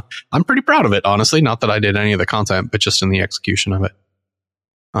I'm pretty proud of it, honestly. Not that I did any of the content, but just in the execution of it.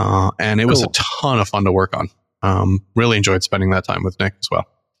 And it was a ton of fun to work on. Really enjoyed spending that time with Nick as well.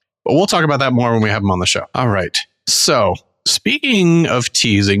 But we'll talk about that more when we have him on the show. All right. So speaking of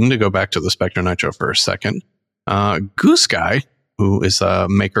teasing, to go back to the Spectre Nitro for a second, Goose Guy, who is a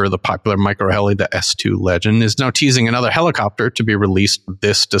maker of the popular micro heli, the S2 Legend, is now teasing another helicopter to be released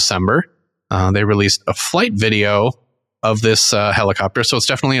this December. They released a flight video of this helicopter. So it's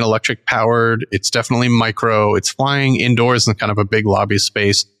definitely an electric powered. It's definitely micro. It's flying indoors in kind of a big lobby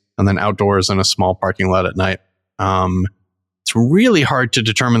space and then outdoors in a small parking lot at night. It's really hard to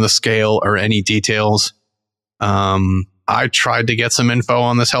determine the scale or any details. I tried to get some info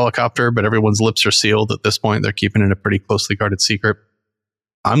on this helicopter, but everyone's lips are sealed at this point. They're keeping it a pretty closely guarded secret.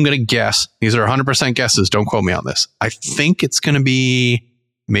 I'm going to guess. These are 100% guesses. Don't quote me on this. I think it's going to be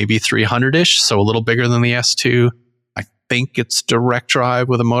maybe 300-ish, so a little bigger than the S2. I think it's direct drive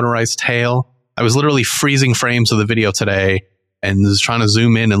with a motorized tail. I was literally freezing frames of the video today and was trying to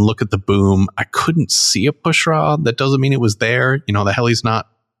zoom in and look at the boom. I couldn't see a push rod. That doesn't mean it was there. You know, the heli's not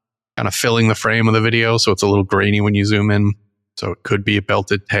kind of filling the frame of the video, so it's a little grainy when you zoom in. So it could be a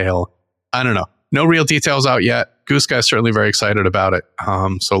belted tail. I don't know. No real details out yet. Goose Guy's certainly very excited about it.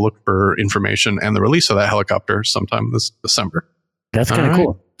 So look for information and the release of that helicopter sometime this December. That's kind of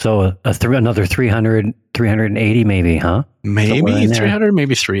cool. So another 300, 380 maybe, huh? Maybe 300,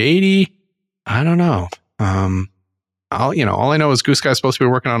 maybe 380. I don't know. All I know is Goose Guy's supposed to be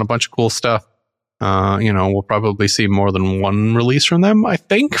working on a bunch of cool stuff. We'll probably see more than one release from them, I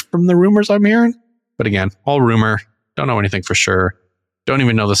think, from the rumors I'm hearing. But again, all rumor. Don't know anything for sure. Don't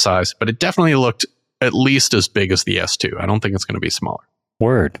even know the size, but it definitely looked at least as big as the S2. I don't think it's going to be smaller.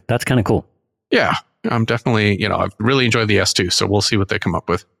 Word. That's kind of cool. Yeah. I'm definitely, I've really enjoyed the S2, so we'll see what they come up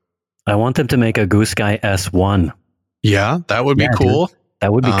with. I want them to make a Goose Guy S1. Yeah, that would be cool. Dude.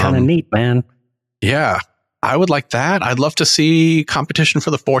 That would be kind of neat, man. Yeah, I would like that. I'd love to see competition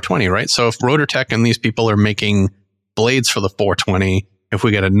for the 420, right? So if RotorTech and these people are making blades for the 420, if we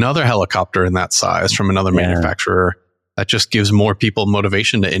get another helicopter in that size from another manufacturer, that just gives more people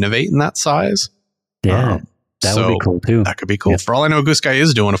motivation to innovate in that size. Yeah. That would be cool too. That could be cool. Yeah. For all I know, Goose Guy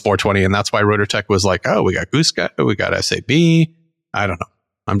is doing a 420, and that's why RotorTech was like, oh, we got Goose Guy, we got SAB. I don't know.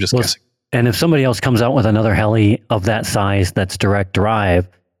 I'm just guessing. And if somebody else comes out with another heli of that size that's direct drive,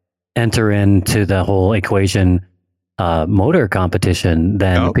 enter into the whole equation motor competition,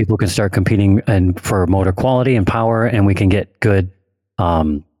 then people can start competing and for motor quality and power, and we can get good,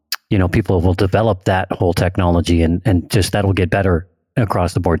 people will develop that whole technology, and just that'll get better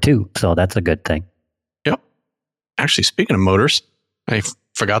across the board too. So that's a good thing. Yep. Actually, speaking of motors, I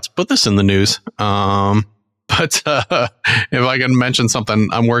forgot to put this in the news. But if I can mention something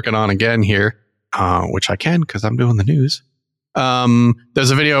I'm working on again here, which I can because I'm doing the news.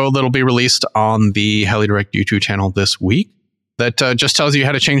 There's a video that'll be released on the HeliDirect YouTube channel this week that just tells you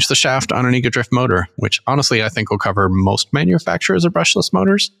how to change the shaft on an Ego Drift motor, which honestly I think will cover most manufacturers of brushless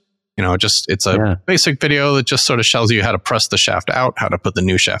motors. It's a basic video that just sort of shows you how to press the shaft out, how to put the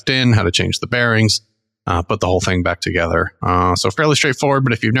new shaft in, how to change the bearings, put the whole thing back together. So fairly straightforward,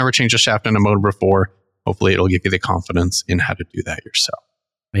 but if you've never changed a shaft in a motor before, hopefully it'll give you the confidence in how to do that yourself.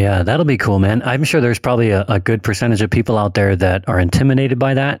 Yeah, that'll be cool, man. I'm sure there's probably a good percentage of people out there that are intimidated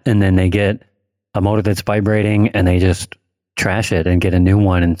by that, and then they get a motor that's vibrating and they just trash it and get a new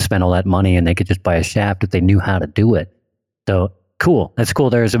one and spend all that money, and they could just buy a shaft if they knew how to do it. So cool. That's cool.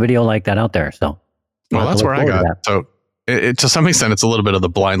 There's a video like that out there. So well, that's where I got. So to some extent, it's a little bit of the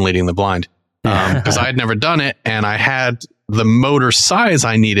blind leading the blind because I had never done it, and I had the motor size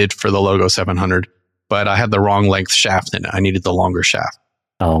I needed for the Logo 700. But I had the wrong length shaft in it. I needed the longer shaft.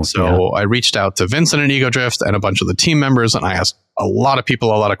 I reached out to Vincent and Ego Drift and a bunch of the team members, and I asked a lot of people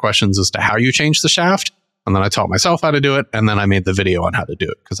a lot of questions as to how you change the shaft. And then I taught myself how to do it. And then I made the video on how to do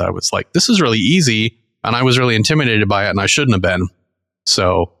it because I was like, this is really easy. And I was really intimidated by it, and I shouldn't have been.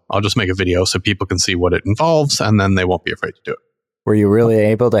 So I'll just make a video so people can see what it involves, and then they won't be afraid to do it. Were you really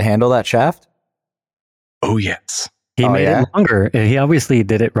able to handle that shaft? Oh, yes. He made it longer. He obviously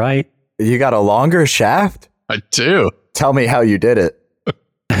did it right. You got a longer shaft? I do. Tell me how you did it.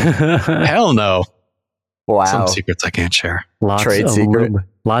 Hell no. Wow. Some secrets I can't share. Trade secret.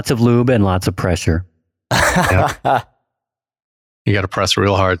 Lots of lube and lots of pressure. Yep. You got to press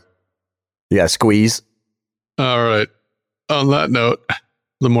real hard. Yeah, squeeze. All right. On that note,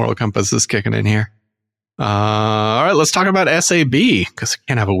 the moral compass is kicking in here. All right, let's talk about SAB because we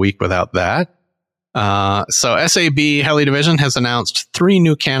can't have a week without that. So SAB Heli Division has announced 3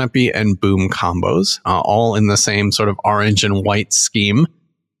 new canopy and boom combos, all in the same sort of orange and white scheme.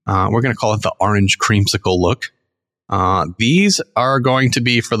 We're going to call it the orange creamsicle look. These are going to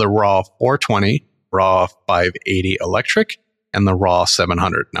be for the Raw 420, Raw 580 electric, and the Raw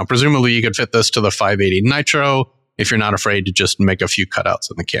 700. Now, presumably you could fit this to the 580 nitro if you're not afraid to just make a few cutouts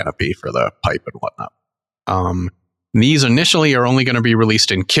in the canopy for the pipe and whatnot. These initially are only going to be released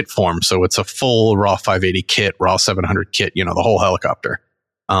in kit form. So it's a full Raw 580 kit, Raw 700 kit, the whole helicopter.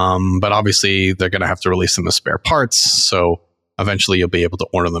 But obviously they're going to have to release them as spare parts. So eventually you'll be able to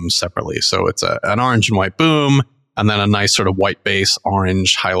order them separately. So it's an orange and white boom, and then a nice sort of white base,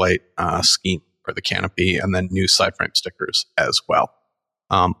 orange highlight scheme for the canopy, and then new side frame stickers as well.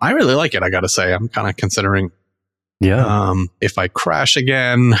 I really like it. I got to say, I'm kind of considering if I crash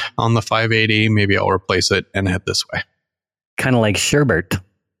again on the 580, maybe I'll replace it and head this way. Kind of like sherbet.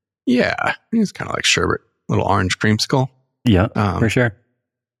 Yeah, it's kind of like sherbet, little orange creamsicle. Yeah, for sure.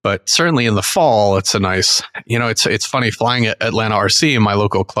 But certainly in the fall, it's a nice, it's funny flying at Atlanta RC in my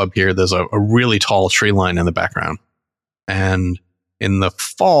local club here. There's a really tall tree line in the background. And in the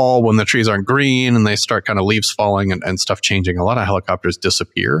fall, when the trees aren't green and they start kind of leaves falling and stuff changing, a lot of helicopters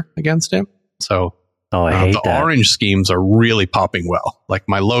disappear against it. So I hate the that. orange schemes are really popping well. Like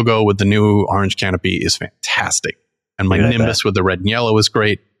my logo with the new orange canopy is fantastic. And my Nimbus with the red and yellow is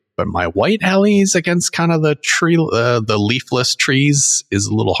great. But my white helis against kind of the tree, the leafless trees is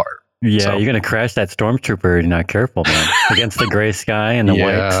a little hard. Yeah, so, you're going to crash that stormtrooper if you're not careful, man. Against the gray sky and the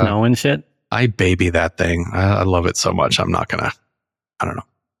white snow and shit. I baby that thing. I love it so much. I'm not going to, I don't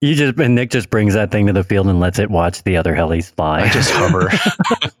know. Nick just brings that thing to the field and lets it watch the other helis fly. I just hover.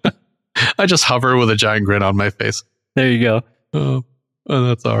 I just hover with a giant grin on my face. There you go. Oh,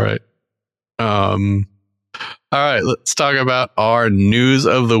 that's all right. All right, let's talk about our news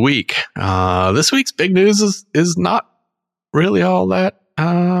of the week. This week's big news is not really all that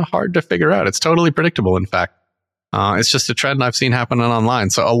hard to figure out. It's totally predictable, in fact. It's just a trend I've seen happening online.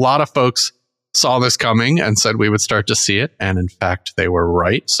 So a lot of folks saw this coming and said we would start to see it. And in fact, they were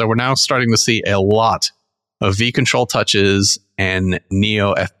right. So we're now starting to see a lot of V-Control touches and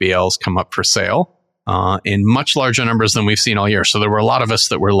Neo FBLs come up for sale in much larger numbers than we've seen all year. So there were a lot of us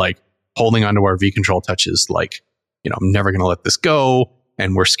that were like, holding onto our V-Control touches like, I'm never going to let this go.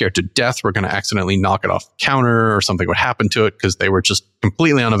 And we're scared to death. We're going to accidentally knock it off the counter or something would happen to it because they were just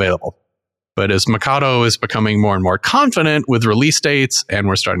completely unavailable. But as Mikado is becoming more and more confident with release dates and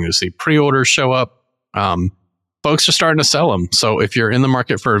we're starting to see pre-orders show up, folks are starting to sell them. So if you're in the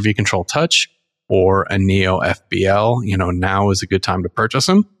market for a V-Control touch or a Neo FBL, now is a good time to purchase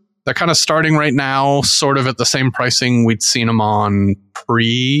them. They're kind of starting right now, sort of at the same pricing we'd seen them on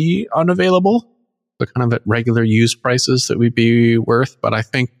pre-unavailable. so kind of at regular used prices that we'd be worth. But I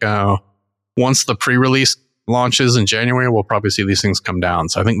think once the pre-release launches in January, we'll probably see these things come down.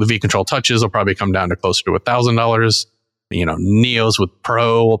 So I think the V-Control Touches will probably come down to closer to $1,000. Neos with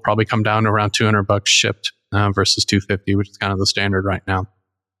Pro will probably come down to around $200 shipped versus $250, which is kind of the standard right now.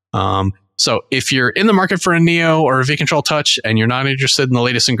 So if you're in the market for a Neo or a V-Control Touch and you're not interested in the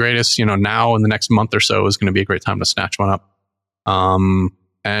latest and greatest, now in the next month or so is going to be a great time to snatch one up.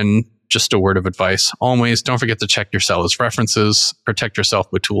 And just a word of advice, always don't forget to check your seller's references, protect yourself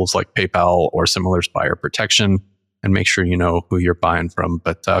with tools like PayPal or similar buyer protection, and make sure you know who you're buying from.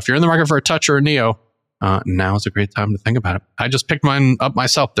 But if you're in the market for a Touch or a Neo, now is a great time to think about it. I just picked mine up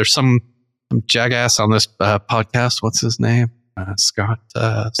myself. There's some jackass on this podcast. What's his name? Scott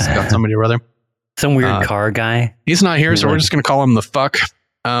somebody or other. Some weird car guy. He's not here, so we're just going to call him the fuck.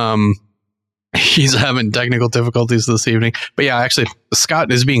 He's having technical difficulties this evening. But yeah, actually,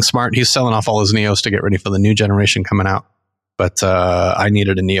 Scott is being smart. He's selling off all his Neos to get ready for the new generation coming out. But I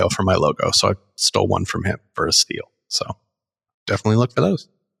needed a Neo for my logo, so I stole one from him for a steal. So definitely look for those.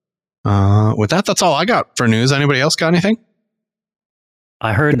 With that, that's all I got for news. Anybody else got anything?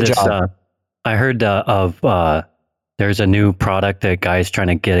 I heard this. I heard of there's a new product that guy's trying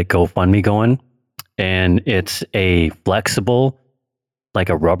to get a GoFundMe going, and it's a flexible, like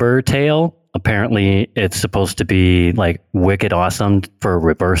a rubber tail. Apparently, it's supposed to be like wicked awesome for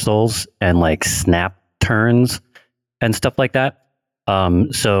reversals and like snap turns and stuff like that.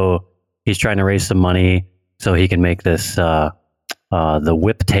 So he's trying to raise some money so he can make this the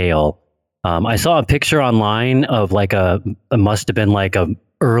whip tail. I saw a picture online of like it must have been like a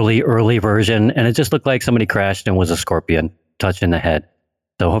early version, and it just looked like somebody crashed and was a scorpion touched in the head.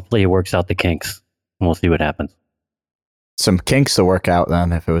 So hopefully it works out the kinks, and we'll see what happens. Some kinks to work out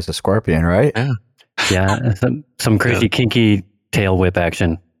then if it was a scorpion, right? Yeah, some crazy kinky tail whip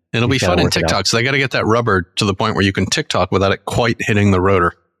action. It'll be fun in TikTok, so they got to get that rubber to the point where you can TikTok without it quite hitting the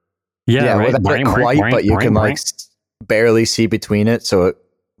rotor. Yeah, right. Without it quite, but you can like barely see between it, so it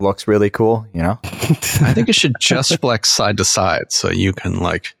looks really cool, I think it should just flex side to side, so you can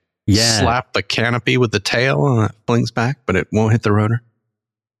like slap the canopy with the tail and it flings back, but it won't hit the rotor.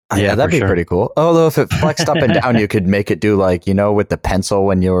 Yeah, that'd be pretty cool. Although if it flexed up and down, you could make it do like, with the pencil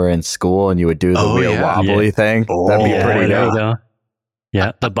when you were in school and you would do the wheel wobbly thing. That'd be pretty there you go.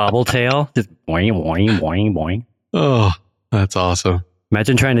 Yeah, the bobble tail, just boing, boing, boing, boing. Oh, that's awesome.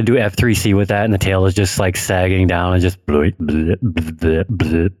 Imagine trying to do F3C with that and the tail is just like sagging down and just bleh, bleh, bleh,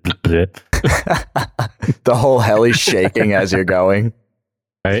 bleh, bleh. The whole heli's shaking as you're going.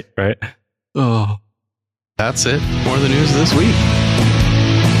 Right. Oh, that's it for the news this week.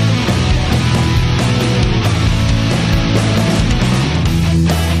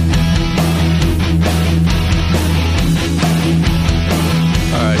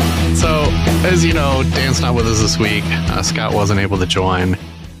 As you know, Dan's not with us this week. Scott wasn't able to join.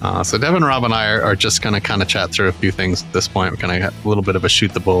 So Devin, Rob, and I are just going to kind of chat through a few things at this point. We're going to have a little bit of a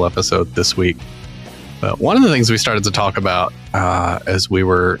shoot the bull episode this week. But one of the things we started to talk about as we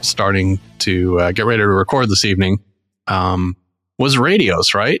were starting to get ready to record this evening was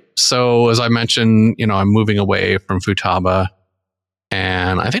radios, right? So as I mentioned, I'm moving away from Futaba.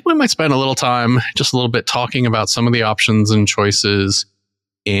 And I think we might spend a little time, just a little bit, talking about some of the options and choices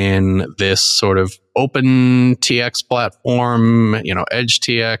in this sort of open TX platform, Edge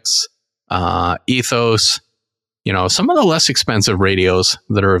TX, Ethos, some of the less expensive radios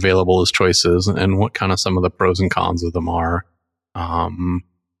that are available as choices and what kind of some of the pros and cons of them are. And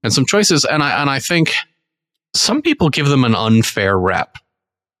some choices. And I think some people give them an unfair rep.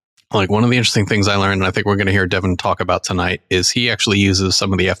 Like one of the interesting things I learned, and I think we're going to hear Devin talk about tonight, is he actually uses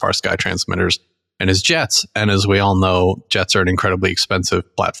some of the FR Sky transmitters and his jets. And as we all know, jets are an incredibly expensive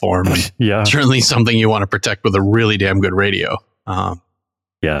platform. Yeah. Certainly something you want to protect with a really damn good radio. Yeah.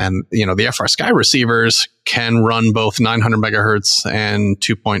 And, the FR Sky receivers can run both 900 megahertz and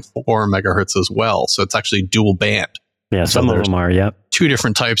 2.4 megahertz as well. So it's actually dual band. Yeah. So some of them are, two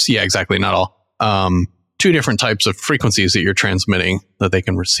different types. Yeah, exactly. Not all. Two different types of frequencies that you're transmitting that they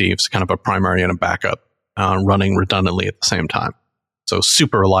can receive. So kind of a primary and a backup running redundantly at the same time. So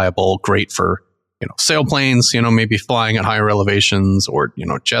super reliable, great for sailplanes, maybe flying at higher elevations, or,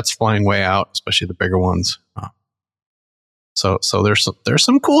 jets flying way out, especially the bigger ones. So there's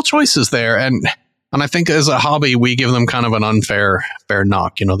some cool choices there. And I think as a hobby, we give them kind of an unfair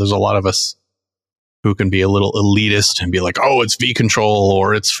knock. There's a lot of us who can be a little elitist and be like, oh, it's V-Control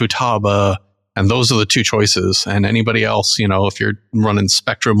or it's Futaba. And those are the two choices. And anybody else, if you're running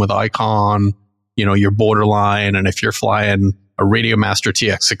Spectrum with Icon, you're borderline. And if you're flying a Radio Master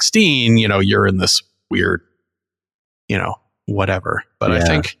TX16, you're in this weird, whatever. But I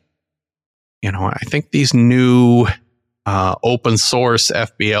think I think these new open source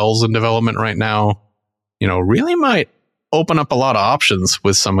FBLs in development right now, really might open up a lot of options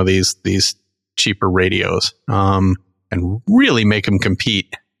with some of these cheaper radios, and really make them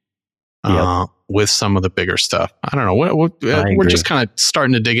compete with some of the bigger stuff. I don't know. We're just kind of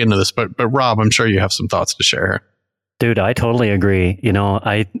starting to dig into this, but Rob, I'm sure you have some thoughts to share here. Dude, I totally agree.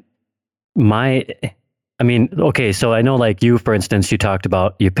 Okay, so I know, like you, for instance, you talked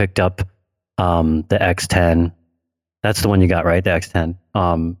about, you picked up the X10. That's the one you got, right? The X10.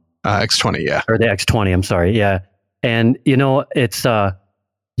 X20, yeah. Or the X20, I'm sorry. Yeah. And, it's,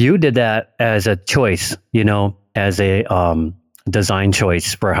 you did that as a choice, as a design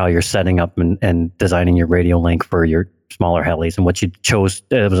choice for how you're setting up and designing your radio link for your smaller helis, and what you chose.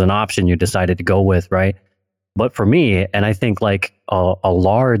 It was an option you decided to go with, right? But for me, and I think like a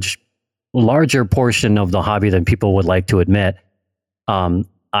larger portion of the hobby than people would like to admit,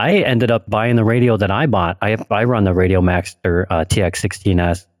 I ended up buying the radio that I bought. I run the Radio Maxter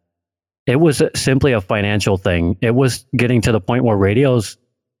TX16S. It was simply a financial thing. It was getting to the point where radios,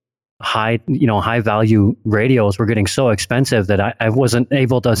 high value radios, were getting so expensive that I wasn't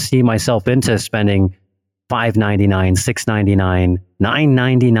able to see myself into spending $599, $699,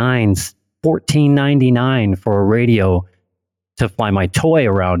 $999, $1499 for a radio to fly my toy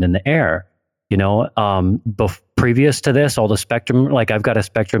around in the air. Previous to this, all the Spectrum, like I've got a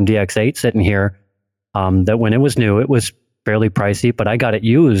Spectrum DX8 sitting here, that when it was new, it was fairly pricey, but I got it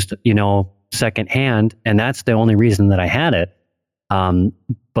used, secondhand, and that's the only reason that I had it.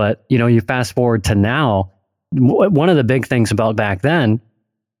 But you fast forward to now, one of the big things about back then,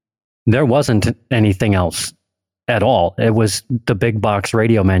 there wasn't anything else at all. It was the big box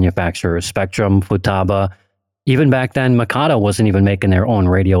radio manufacturers, Spectrum, Futaba. Even back then, Mikado wasn't even making their own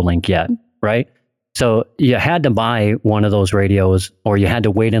radio link yet, right? So you had to buy one of those radios, or you had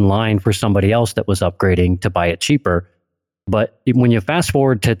to wait in line for somebody else that was upgrading to buy it cheaper. But when you fast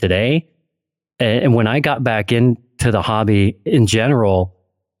forward to today, and when I got back into the hobby in general,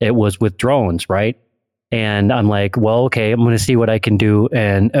 it was with drones, right? And I'm like, well, okay, I'm going to see what I can do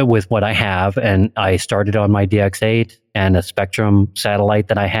and with what I have. And I started on my DX8 and a Spectrum satellite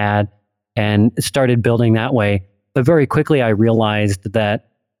that I had, and started building that way. But very quickly, I realized that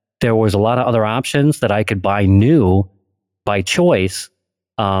there was a lot of other options that I could buy new by choice,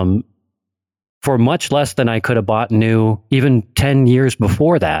 for much less than I could have bought new even 10 years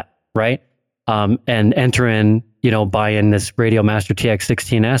before that, right? And enter in, buy in this Radio Master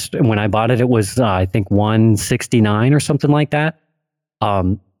TX16S. And when I bought it, it was, I think, $169 or something like that.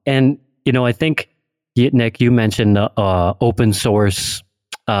 And, I think, Nick, you mentioned the open source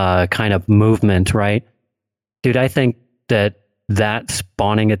kind of movement, right? Dude, I think that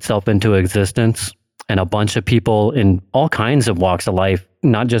spawning itself into existence, and a bunch of people in all kinds of walks of life,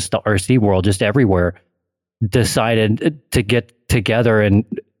 not just the RC world, just everywhere, decided to get together and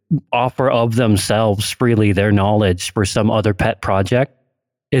offer of themselves freely their knowledge for some other pet project,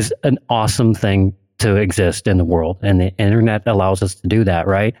 is an awesome thing to exist in the world. And the internet allows us to do that,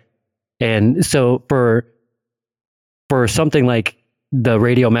 right? And so for something like the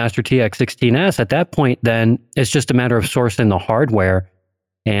Radio Master TX16S, at that point, then it's just a matter of sourcing the hardware,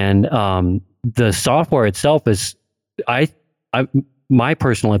 and the software itself is, my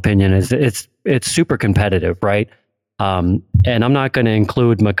personal opinion is it's super competitive, right? And I'm not going to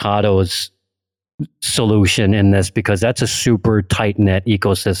include Mikado's solution in this, because that's a super tight knit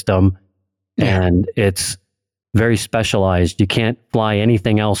ecosystem, and it's very specialized. You can't fly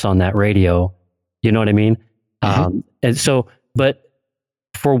anything else on that radio. You know what I mean? And so, but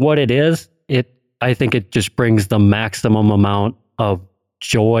for what it is, I think it just brings the maximum amount of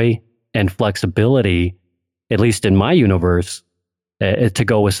joy and flexibility, at least in my universe, to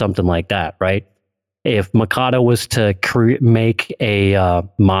go with something like that, right? If Mikado was to make a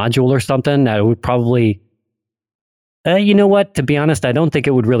module or something, that would probably, you know what? To be honest, I don't think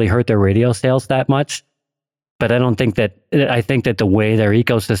it would really hurt their radio sales that much. But I think that the way their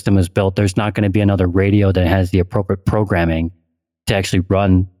ecosystem is built, there's not going to be another radio that has the appropriate programming to actually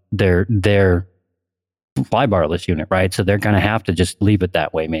run their flybarless unit, right? So they're going to have to just leave it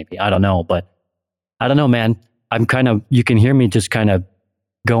that way, maybe. I don't know, but I don't know, man. You can hear me just kind of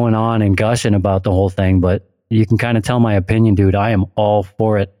going on and gushing about the whole thing, but you can kind of tell my opinion, dude. I am all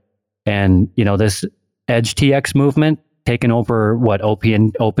for it. And, this Edge TX movement taking over what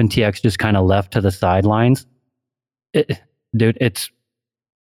OpenTX just kind of left to the sidelines. Dude,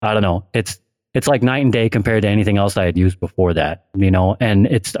 I don't know. It's like night and day compared to anything else I had used before that, and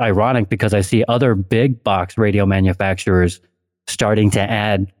it's ironic because I see other big box radio manufacturers starting to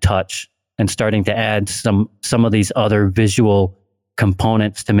add touch and starting to add some of these other visual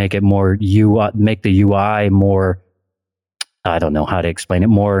components to make it more make the UI more, I don't know how to explain it,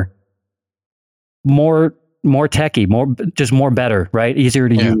 more techy, more better, right? Easier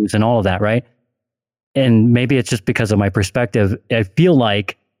to use and all of that, right? And maybe it's just because of my perspective. I feel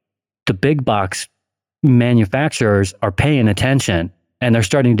like the big box manufacturers are paying attention and they're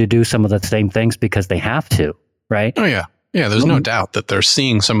starting to do some of the same things because they have to, right? Oh yeah. Yeah. There's no doubt that they're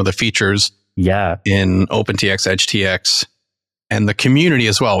seeing some of the features in OpenTX, EdgeTX, and the community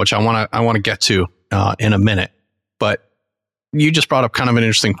as well, which I want to get to in a minute. But you just brought up kind of an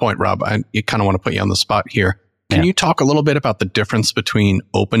interesting point, Rob. I kind of want to put you on the spot here. Can you talk a little bit about the difference between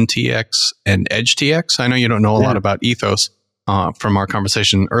OpenTX and EdgeTX? I know you don't know a lot about Ethos from our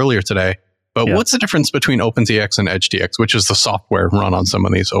conversation earlier today, but what's the difference between OpenTX and EdgeTX, which is the software run on some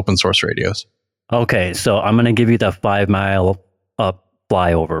of these open source radios? Okay, so I'm going to give you the 5 mile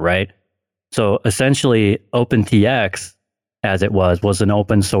flyover, right? So essentially, OpenTX, as it was an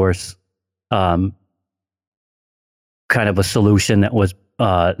open source kind of a solution that was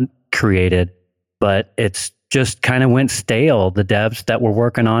created, but it's just kind of went stale. The devs that were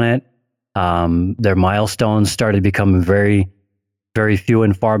working on it, their milestones started becoming very, very few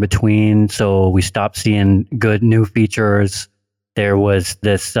and far between. So we stopped seeing good new features. There was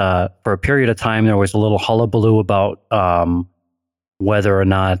this, for a period of time, there was a little hullabaloo about whether or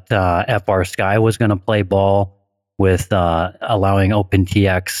not FR Sky was going to play ball with allowing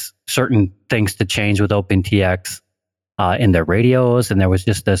OpenTX, certain things to change with OpenTX in their radios. And there was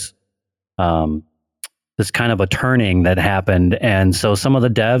just this kind of a turning that happened. And so some of the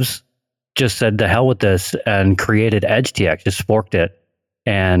devs just said, to hell with this, and created EdgeTX, just forked it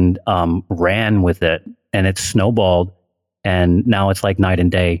and ran with it. And it snowballed. And now it's like night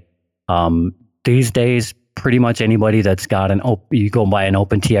and day. These days, pretty much anybody that's got you go buy an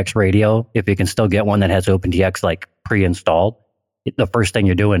OpenTX radio, if you can still get one that has OpenTX like pre-installed, the first thing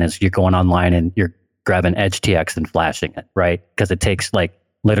you're doing is you're going online and you're grabbing EdgeTX and flashing it, right? Because it takes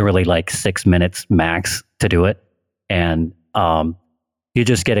literally 6 minutes max to do it. And you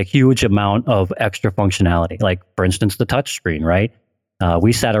just get a huge amount of extra functionality. Like, for instance, the touch screen, right?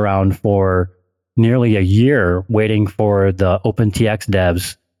 We sat around for nearly a year waiting for the OpenTX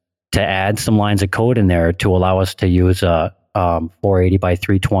devs to add some lines of code in there to allow us to use a 480 by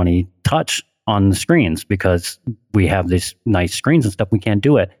 320 touch on the screens, because we have these nice screens and stuff. We can't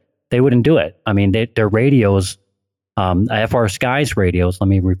do it. They wouldn't do it. I mean, their radios, FR Sky's radios, let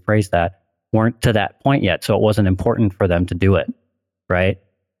me rephrase that, weren't to that point yet. So it wasn't important for them to do it, right?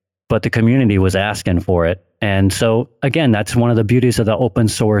 But the community was asking for it. And so, again, that's one of the beauties of the open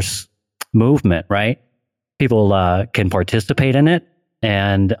source movement, right? People can participate in it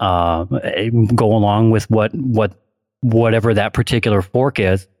and go along with whatever that particular fork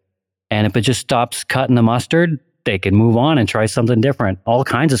is. And if it just stops cutting the mustard, they can move on and try something different. All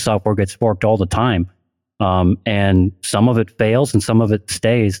kinds of software gets forked all the time. And some of it fails and some of it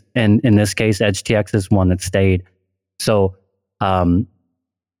stays. And in this case, EdgeTX is one that stayed. So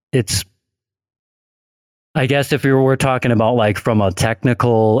it's, I guess if we're talking about from a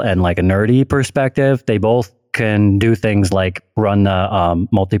technical and a nerdy perspective, they both can do things like run the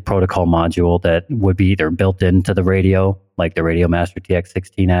multi-protocol module that would be either built into the radio, like the Radio Master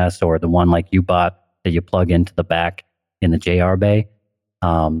TX16S, or the one like you bought that you plug into the back in the JR bay.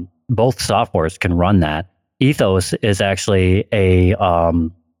 Both softwares can run that. Ethos is actually a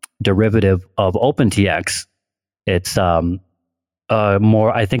derivative of OpenTX. It's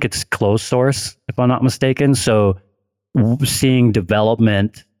more, I think it's closed source, if I'm not mistaken. So seeing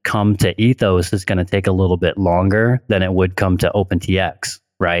development come to Ethos is going to take a little bit longer than it would come to OpenTX,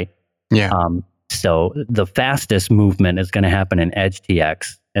 right? Yeah. So the fastest movement is going to happen in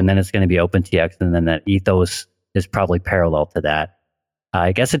EdgeTX, and then it's going to be OpenTX, and then that Ethos is probably parallel to that.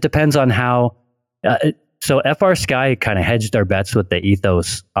 I guess it depends on how. So FR Sky kind of hedged our bets with the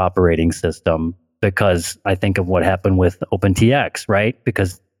Ethos operating system, because I think of what happened with OpenTX, right?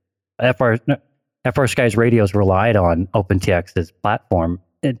 Because FR Sky's radios relied on OpenTX's platform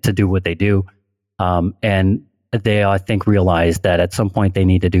to do what they do. And they, I think, realized that at some point they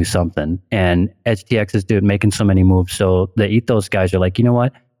need to do something. And EdgeTX is making so many moves. So the Ethos guys are like, you know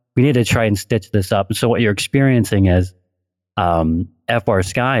what? We need to try and stitch this up. So what you're experiencing is FR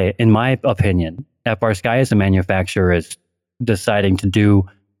Sky, in my opinion, FR Sky as a manufacturer is deciding to do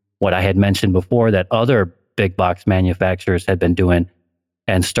what I had mentioned before that other big box manufacturers had been doing,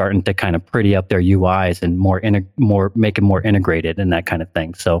 and starting to kind of pretty up their UIs and make it more integrated and that kind of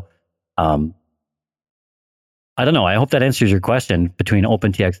thing. So I don't know. I hope that answers your question between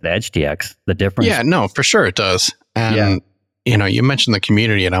OpenTX and EdgeTX, the difference. Yeah, no, for sure it does. And, you mentioned the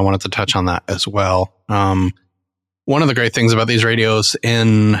community, and I wanted to touch on that as well. one of the great things about these radios,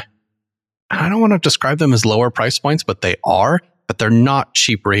 I don't want to describe them as lower price points, but they're not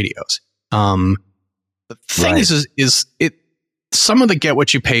cheap radios. The thing is some of the get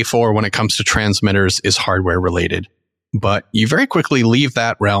what you pay for when it comes to transmitters is hardware related, but you very quickly leave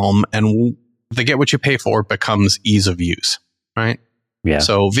that realm and the get what you pay for becomes ease of use, right? Yeah.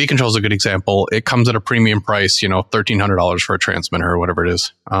 So V-Control is a good example. It comes at a premium price, $1,300 for a transmitter or whatever it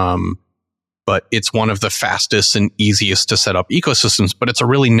is. But it's one of the fastest and easiest to set up ecosystems, but it's a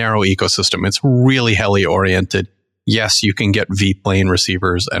really narrow ecosystem. It's really heli oriented. Yes, you can get V-plane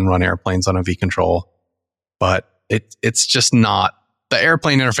receivers and run airplanes on a V-Control, but it's just not, the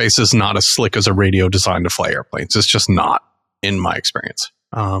airplane interface is not as slick as a radio designed to fly airplanes. It's just not, in my experience.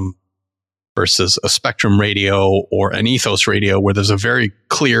 Versus a Spectrum radio or an Ethos radio where there's a very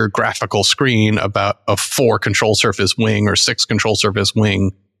clear graphical screen about a 4 control surface wing or 6 control surface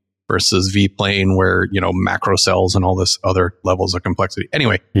wing versus V-plane where, macro cells and all this other levels of complexity.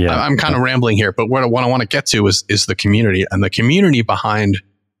 Anyway, I'm kind of rambling here, but what I want to get to is the community, and the community behind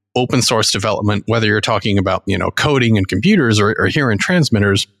open source development, whether you're talking about, coding and computers or here in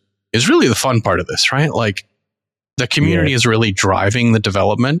transmitters, is really the fun part of this, right? Like, the community is really driving the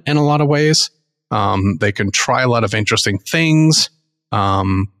development in a lot of ways. They can try a lot of interesting things.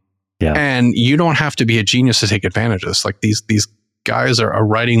 And you don't have to be a genius to take advantage of this. Like these guys are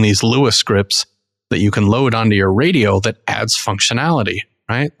writing these Lua scripts that you can load onto your radio that adds functionality,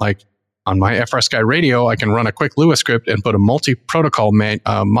 right? Like on my FrSky radio, I can run a quick Lua script and put a multi-protocol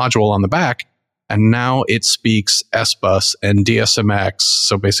module on the back. And now it speaks S-Bus and DSMX.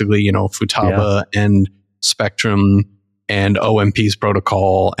 So basically, Futaba and Spectrum and OMP's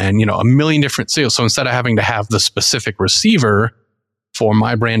protocol and, a million different seals. So instead of having to have the specific receiver for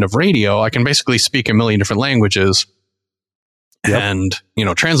my brand of radio, I can basically speak a million different languages and,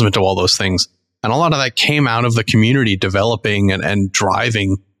 transmit to all those things. And a lot of that came out of the community developing and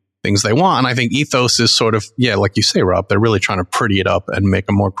driving things they want. And I think Ethos is sort of, like you say, Rob, they're really trying to pretty it up and make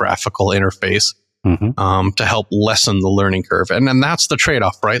a more graphical interface to help lessen the learning curve. And then that's the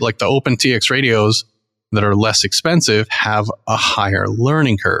trade-off, right? Like the OpenTX radios that are less expensive have a higher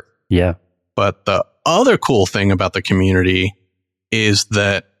learning curve. Yeah. But the other cool thing about the community is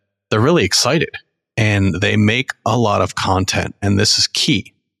that they're really excited and they make a lot of content. And this is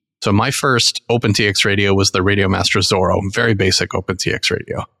key. So my first OpenTX radio was the Radio Master Zorro, very basic OpenTX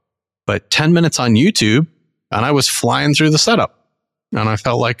radio. But 10 minutes on YouTube and I was flying through the setup. And I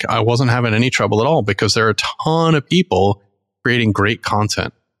felt like I wasn't having any trouble at all because there are a ton of people creating great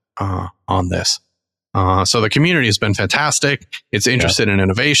content on this. So the community has been fantastic. It's interested in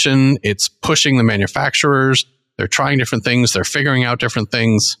innovation. It's pushing the manufacturers. They're trying different things. They're figuring out different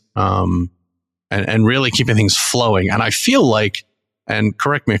things, and really keeping things flowing. And I feel like, and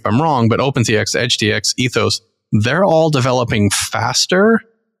correct me if I'm wrong, but OpenTX, EdgeTX, Ethos, they're all developing faster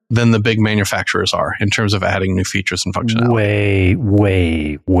than the big manufacturers are in terms of adding new features and functionality.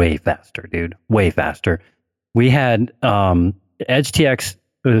 Way faster, dude. Way faster. We had EdgeTX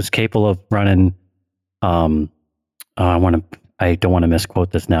was capable of running. I don't want to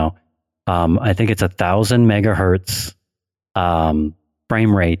misquote this now. I think it's 1,000 megahertz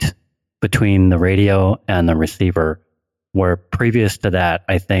frame rate between the radio and the receiver, where previous to that,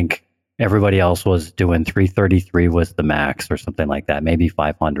 I think everybody else was doing 333 was the max or something like that, maybe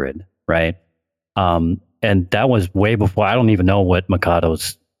 500, right? And that was way before. I don't even know what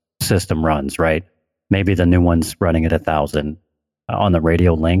Mikado's system runs, right? Maybe the new one's running at 1,000 on the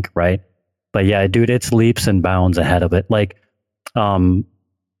radio link, right? But yeah, dude, it's leaps and bounds ahead of it. Like,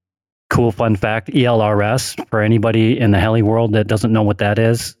 cool fun fact, ELRS, for anybody in the heli world that doesn't know what that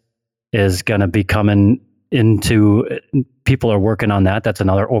is going to be coming into, people are working on that. That's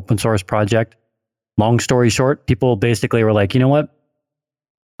another open source project. Long story short, people basically were like, you know what?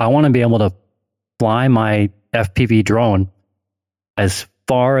 I want to be able to fly my FPV drone as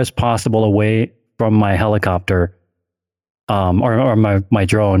far as possible away from my helicopter, or my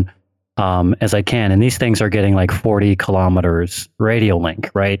drone, as I can. And these things are getting like 40 kilometers radio link,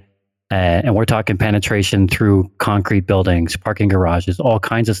 right? And we're talking penetration through concrete buildings, parking garages, all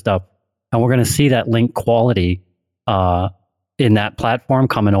kinds of stuff. And we're going to see that link quality in that platform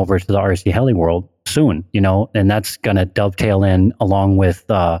coming over to the RC Heli world soon, and that's going to dovetail in along with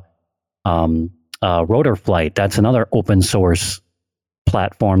Rotor Flight. That's another open source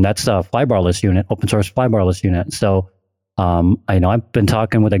platform. That's a flybarless unit, open source flybarless unit. So I've been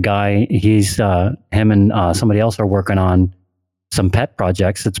talking with a guy. He's him and somebody else are working on some pet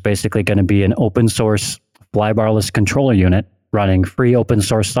projects. It's basically going to be an open source flybarless controller unit running free open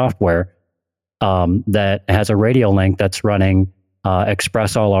source software that has a radio link that's running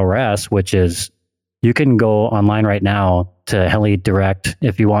Express All RS, which is you can go online right now to Heli Direct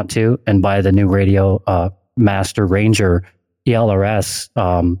if you want to and buy the new Radio Master Ranger ELRS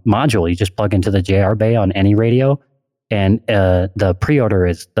module. You just plug into the JR Bay on any radio, and the pre-order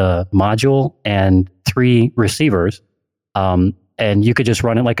is the module and 3 receivers. And you could just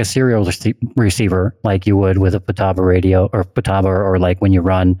run it like a serial receiver, like you would with a Futaba radio or like when you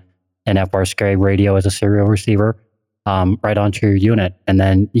run an FR Sky radio as a serial receiver, right onto your unit. And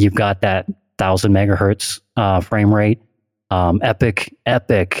then you've got that 1000 megahertz frame rate,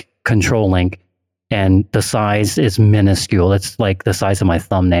 epic control link. And the size is minuscule. It's like the size of my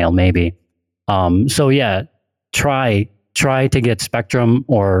thumbnail, maybe. So yeah, try to get Spectrum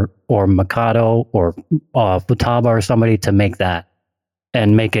or Mikado or Futaba or somebody to make that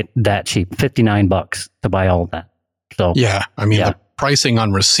and make it that cheap, $59 to buy all of that. So yeah, I mean, the pricing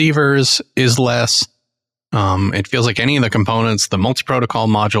on receivers is less. It feels like any of the components, the multi-protocol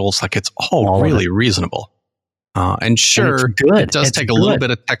modules, like it's all really reasonable. And sure, it does take a little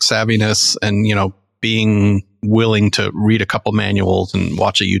bit of tech savviness and, you know, being willing to read a couple manuals and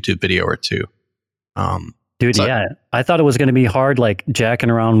watch a YouTube video or two. Dude, yeah. I thought it was going to be hard, like jacking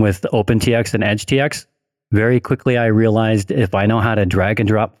around with OpenTX and EdgeTX. Very quickly, I realized if I know how to drag and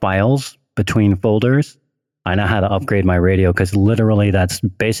drop files between folders, I know how to upgrade my radio, because literally that's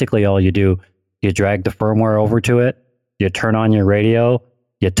basically all you do. You drag the firmware over to it, you turn on your radio,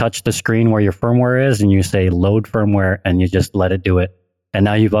 you touch the screen where your firmware is, and you say load firmware, and you just let it do it. And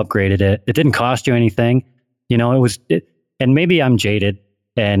now you've upgraded it. It didn't cost you anything. You know, and maybe I'm jaded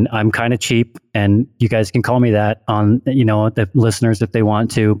and I'm kind of cheap, and you guys can call me that on, you know, the listeners if they want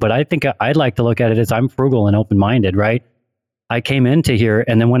to. But I think I'd like to look at it as I'm frugal and open-minded, right? I came into here,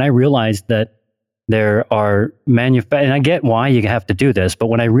 and then when I realized that there are and I get why you have to do this, but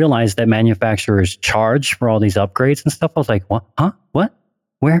when I realized that manufacturers charge for all these upgrades and stuff, I was like, what? Huh? What?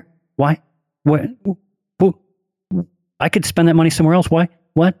 Where? Why? Where? I could spend that money somewhere else. Why?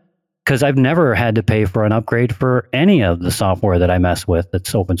 What? Because I've never had to pay for an upgrade for any of the software that I mess with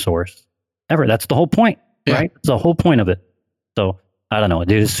that's open source. Ever. That's the whole point, right? It's the whole point of it. So I don't know,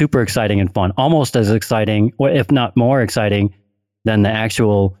 dude. It's super exciting and fun. Almost as exciting, or if not more exciting, than the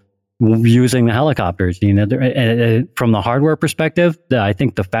actual using the helicopters. You know, from the hardware perspective, I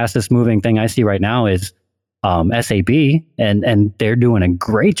think the fastest moving thing I see right now is SAB, and they're doing a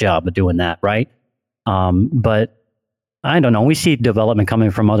great job of doing that, right? But I don't know. We see development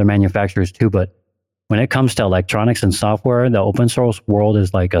coming from other manufacturers too, but when it comes to electronics and software, the open source world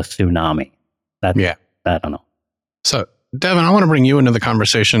is like a tsunami. I don't know. So, Devin, I want to bring you into the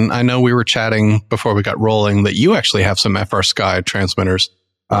conversation. I know we were chatting before we got rolling that you actually have some FR Sky transmitters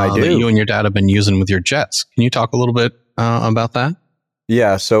that you and your dad have been using with your jets. Can you talk a little bit about that?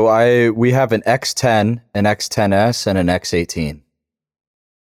 Yeah, so we have an X10, an X10S, and an X18.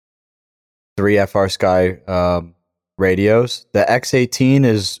 3 FR Sky radios. The X18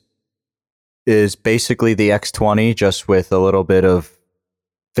 is basically the X20, just with a little bit of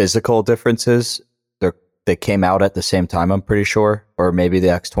physical differences. They came out at the same time, I'm pretty sure, or maybe the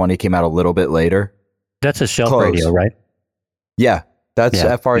X20 came out a little bit later. That's a shelf radio, right? Yeah, that's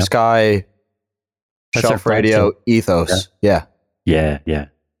FR Sky shelf radio ethos. Yeah.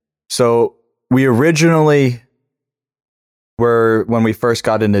 So we originally when we first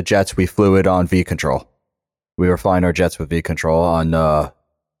got into jets, we flew it on V control. We were flying our jets with V control on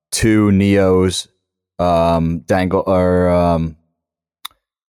 2 Neos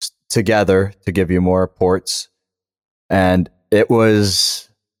together to give you more ports, and it was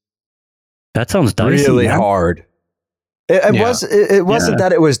that sounds dicey, really hard. It wasn't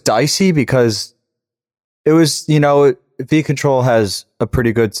that it was dicey, because it was, you know, V control has a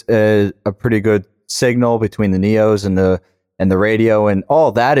pretty good signal between the Neos and the radio, and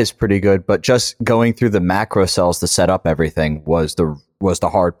all that is pretty good, but just going through the macro cells to set up everything was the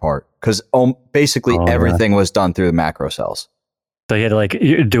hard part, because basically everything was done through the macro cells. So you had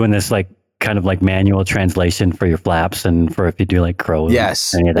you're doing this kind of like manual translation for your flaps and for if you do like crows.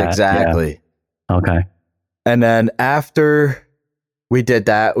 Yes, any of that. Exactly. Yeah. Okay. And then after we did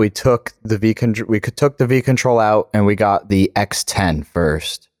that, we took the V control out, and we got the X10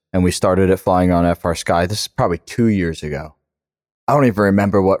 first, and we started it flying on FR Sky. This is probably 2 years ago. I don't even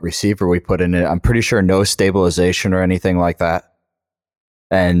remember what receiver we put in it. I'm pretty sure no stabilization or anything like that.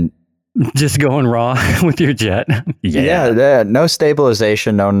 And just going raw with your jet. Yeah, no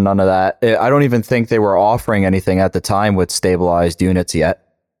stabilization, none of that. I don't even think they were offering anything at the time with stabilized units yet.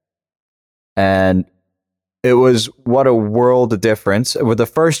 And it was what a world of difference. With the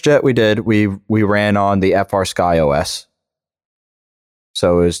first jet we did, we ran on the FR Sky OS.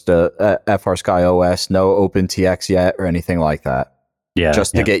 So it was the FR Sky OS, no OpenTX yet or anything like that. Yeah.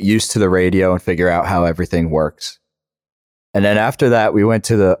 just to get used to the radio and figure out how everything works. And then after that, we went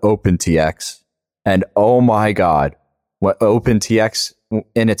to the OpenTX. And oh my God, what OpenTX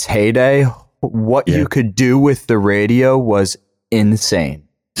in its heyday, what you could do with the radio was insane.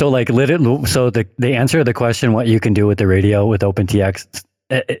 So like, the answer to the question, what you can do with the radio with OpenTX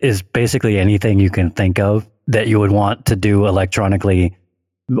is basically anything you can think of that you would want to do electronically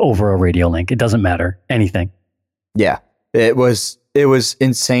over a radio link. It doesn't matter. Anything. Yeah, it was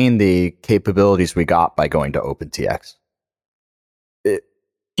insane, the capabilities we got by going to OpenTX.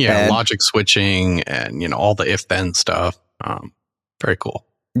 Logic switching and all the if-then stuff. Very cool.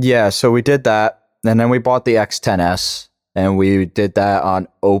 Yeah, so we did that, and then we bought the X10S, and we did that on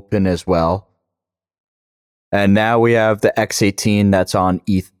Open as well. And now we have the X18 that's on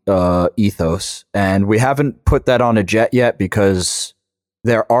Ethos, and we haven't put that on a jet yet because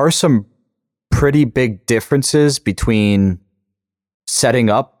there are some pretty big differences between setting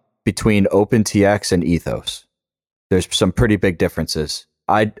up between OpenTX and Ethos. There's some pretty big differences.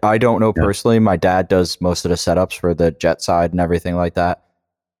 I don't know personally. My dad does most of the setups for the jet side and everything like that.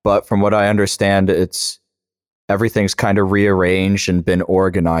 But from what I understand, everything's kind of rearranged and been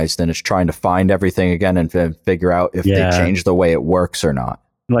organized, and it's trying to find everything again and figure out if they change the way it works or not.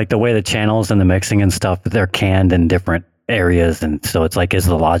 Like the way the channels and the mixing and stuff, they're canned in different areas. And so it's like, is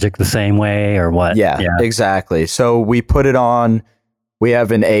the logic the same way or what? Yeah, exactly. So we put it on, we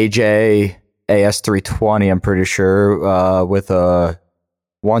have an AJ AS320, I'm pretty sure, with a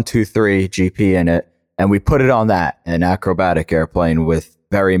 123 GP in it. And we put it on that, an acrobatic airplane with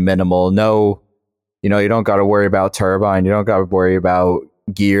very minimal, you don't got to worry about turbine. You don't got to worry about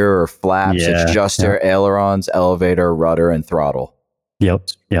gear or flaps. It's just your ailerons, elevator, rudder, and throttle. Yep.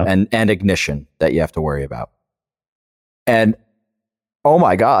 And ignition that you have to worry about. And oh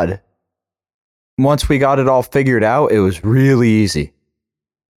my God, once we got it all figured out, it was really easy.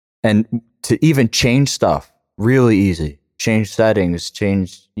 And to even change stuff, really easy. Change settings,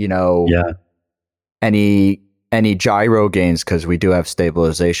 change, any gyro gains, because we do have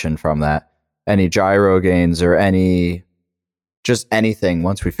stabilization from that. Any gyro gains or just anything,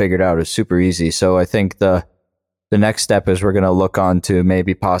 once we figured out, is super easy. So I think the next step is we're going to look on to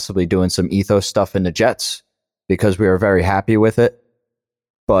maybe possibly doing some Ethos stuff in the jets, because we are very happy with it.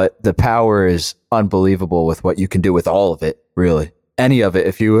 But the power is unbelievable with what you can do with all of it, really. Any of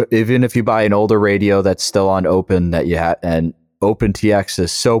it. Even if you buy an older radio that's still on Open that you have, and OpenTX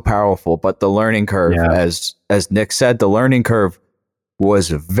is so powerful, but the learning curve, as Nick said, the learning curve was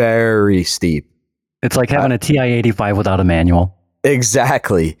very steep. It's like having a TI-85 without a manual.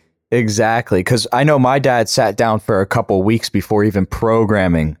 Exactly. Because I know my dad sat down for a couple weeks before even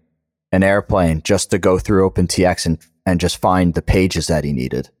programming an airplane just to go through OpenTX and just find the pages that he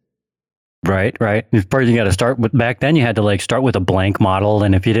needed. Right. First, you got to start with. Back then, you had to start with a blank model,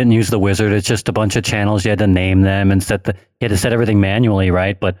 and if you didn't use the wizard, it's just a bunch of channels. You had to name them and you had to set everything manually,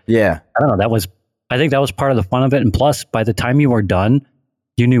 right? But yeah, I don't know. I think that was part of the fun of it. And plus, by the time you were done,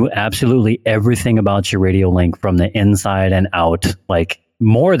 you knew absolutely everything about your radio link from the inside and out, like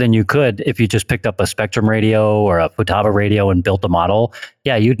more than you could if you just picked up a Spectrum radio or a Futaba radio and built a model.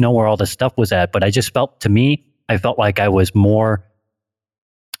 Yeah, you'd know where all the stuff was at. But I felt like I was more.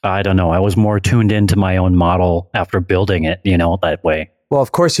 I don't know. I was more tuned into my own model after building it, that way. Well,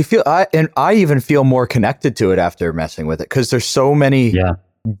 of course, I even feel more connected to it after messing with it, because there's so many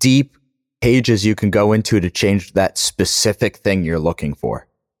deep pages you can go into to change that specific thing you're looking for.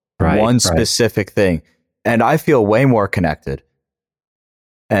 One specific thing. And I feel way more connected.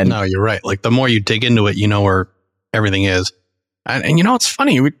 And no, you're right. Like the more you dig into it, you know where everything is. And it's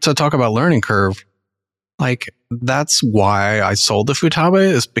funny to talk about learning curve. Like, that's why I sold the Futaba,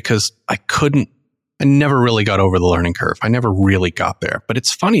 is because I never really got over the learning curve. I never really got there. But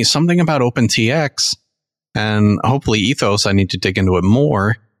it's funny, something about OpenTX and hopefully Ethos, I need to dig into it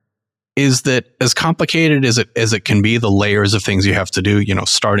more, is that as complicated as it can be, the layers of things you have to do,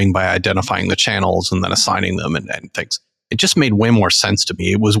 starting by identifying the channels and then assigning them and things, it just made way more sense to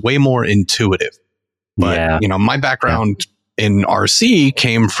me. It was way more intuitive. But, my background in RC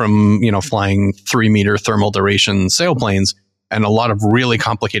came from, flying 3-meter thermal duration sailplanes and a lot of really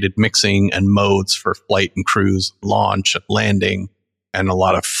complicated mixing and modes for flight and cruise, launch and landing, and a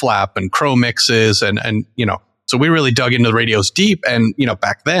lot of flap and crow mixes. And so we really dug into the radios deep. And,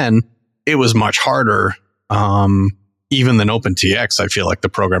 back then it was much harder, even than OpenTX. I feel like the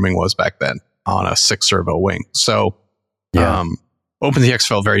programming was back then on a 6-servo wing. So, OpenTX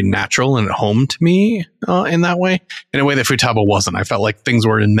felt very natural and at home to me in that way, in a way that Futaba wasn't. I felt like things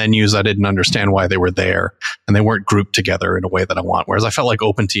were in menus. I didn't understand why they were there, and they weren't grouped together in a way that I want. Whereas I felt like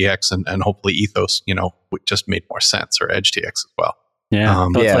OpenTX and hopefully Ethos, just made more sense, or EdgeTX as well. Yeah. So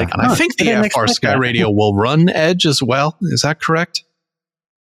it's Yeah. like, And I think the FR Sky Radio will run Edge as well. Is that correct?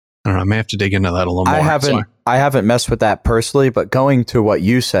 I don't know. I may have to dig into that a little more. I haven't messed with that personally, but going to what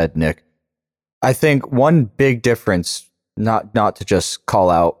you said, Nick, I think one big difference, not to just call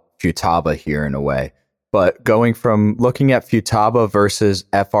out Futaba here in a way, but going from looking at Futaba versus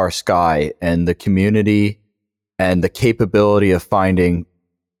FR Sky and the community and the capability of finding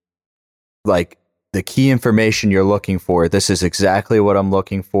like the key information you're looking for, this is exactly what I'm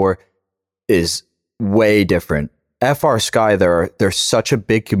looking for, is way different. FR Sky, there's such a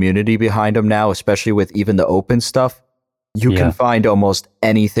big community behind them now, especially with even the open stuff. You can find almost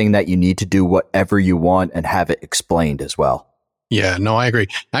anything that you need to do whatever you want and have it explained as well. Yeah, no, I agree.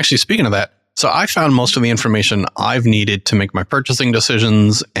 Actually, speaking of that, so I found most of the information I've needed to make my purchasing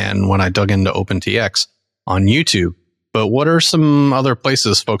decisions and when I dug into OpenTX on YouTube. But what are some other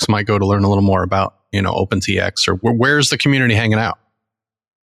places folks might go to learn a little more about, OpenTX, or where's the community hanging out?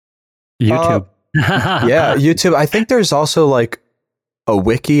 YouTube. Yeah, YouTube. I think there's also like a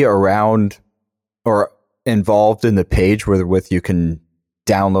wiki around or involved in the page where you can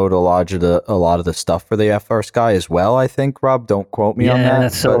download a lot of the stuff for the FR Sky as well. I think, Rob, don't quote me on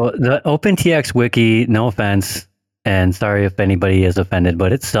that. So the OpenTX wiki, no offense, and sorry if anybody is offended,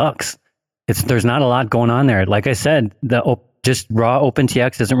 but it sucks. There's not a lot going on there. Like I said, just raw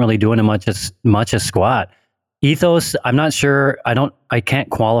OpenTX isn't really doing much as squat. Ethos, I'm not sure. I can't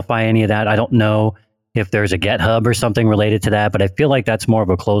qualify any of that. I don't know if there's a GitHub or something related to that, but I feel like that's more of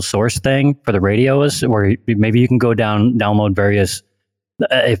a closed source thing for the radios, where maybe you can go download various,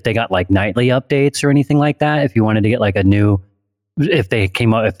 if they got like nightly updates or anything like that. If you wanted to get like if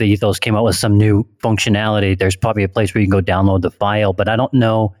the Ethos came out with some new functionality, there's probably a place where you can go download the file. But I don't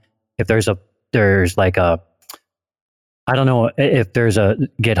know if there's a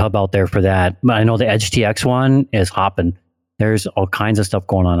GitHub out there for that. But I know the EdgeTX one is hopping. There's all kinds of stuff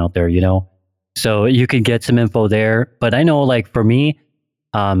going on out there, So you could get some info there. But I know, like for me,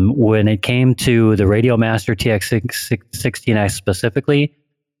 when it came to the Radio Master TX16X specifically,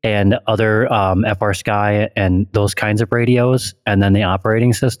 and other FR Sky and those kinds of radios, and then the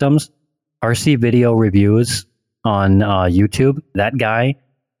operating systems, RC Video Reviews on YouTube, that guy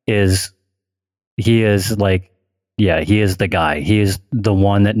he is the guy. He is the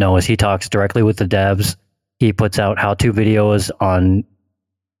one that knows. He talks directly with the devs. He puts out how-to videos on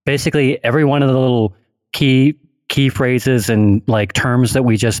basically every one of the little key phrases and like terms that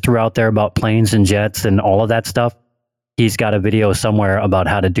we just threw out there about planes and jets and all of that stuff. He's got a video somewhere about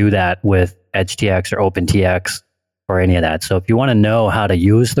how to do that with EdgeTX or OpenTX or any of that. So if you want to know how to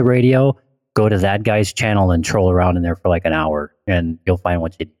use the radio, go to that guy's channel and troll around in there for like an hour and you'll find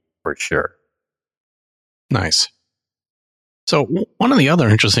what you need for sure. Nice. So one of the other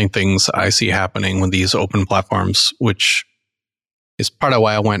interesting things I see happening with these open platforms, which is part of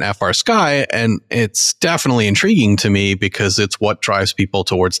why I went FR Sky, and it's definitely intriguing to me because it's what drives people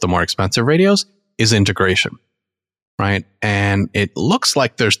towards the more expensive radios, is integration, right? And it looks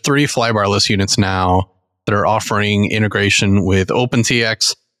like there's 3 flybarless units now that are offering integration with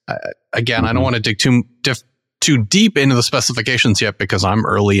OpenTX. Again, I don't want to dig too deep into the specifications yet because I'm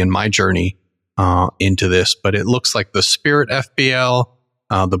early in my journey into this, but it looks like the Spirit FBL,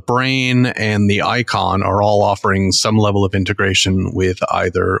 the Brain, and the Icon are all offering some level of integration with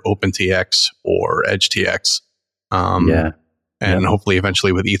either OpenTX or EdgeTX. And hopefully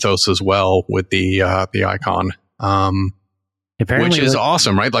eventually with Ethos as well with the Icon. Which is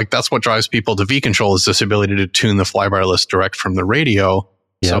awesome, right? Like that's what drives people to V-Control, is this ability to tune the flybar list direct from the radio.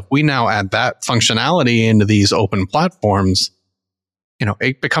 Yep. So if we now add that functionality into these open platforms,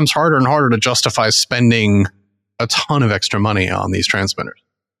 it becomes harder and harder to justify spending a ton of extra money on these transmitters.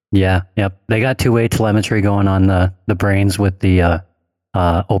 Yeah, yep. They got two-way telemetry going on the Brains with the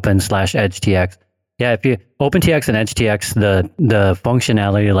Open/EdgeTX. Yeah, if you OpenTX and EdgeTX, the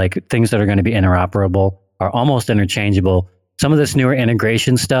functionality, like things that are going to be interoperable, are almost interchangeable. Some of this newer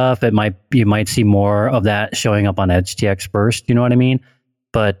integration stuff, you might see more of that showing up on EdgeTX first. You know what I mean?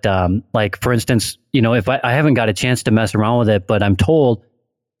 But like for instance, if I haven't got a chance to mess around with it, but I'm told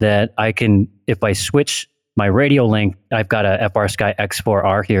that I can, if I switch my radio link, I've got a FR Sky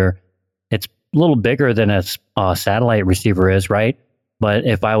X4R here. It's a little bigger than a satellite receiver is, right? But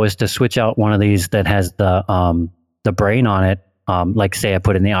if I was to switch out one of these that has the Brain on it, like say I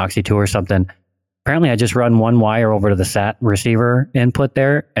put in the Oxy 2 or something, apparently I just run one wire over to the sat receiver input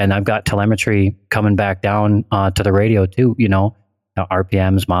there, and I've got telemetry coming back down to the radio too,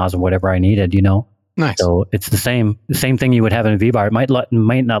 RPMs, MAs, or whatever I needed, Nice. So it's the same thing you would have in a V-Bar. It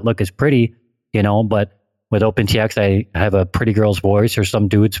might not look as pretty, but with OpenTX, I have a pretty girl's voice or some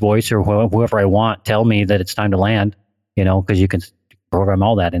dude's voice or whoever I want tell me that it's time to land, because you can program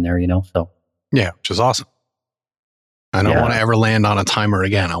all that in there, so. Yeah, which is awesome. I don't Yeah. want to ever land on a timer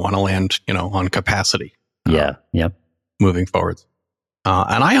again. I want to land, on capacity. Yeah. Yep. Moving forwards.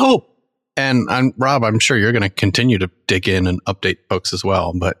 And I hope, and Rob, I'm sure you're going to continue to dig in and update folks as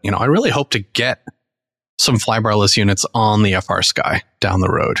well. But, I really hope to get some flybarless units on the FR Sky down the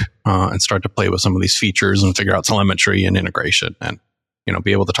road and start to play with some of these features and figure out telemetry and integration and,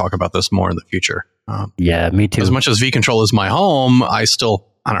 be able to talk about this more in the future. Yeah, me too. As much as vControl is my home, I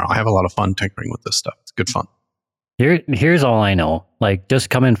have a lot of fun tinkering with this stuff. It's good fun. Here's all I know. Like, just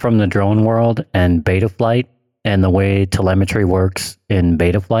coming from the drone world and beta flight and the way telemetry works in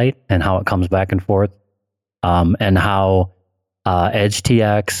beta flight and how it comes back and forth, and how Edge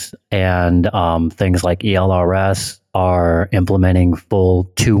TX and things like ELRS are implementing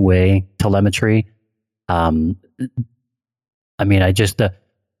full two-way telemetry.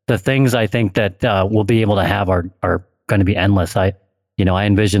 The things I think that we'll be able to have are going to be endless. I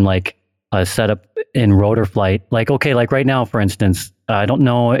envision like a setup in rotor flight. Like right now, for instance, I don't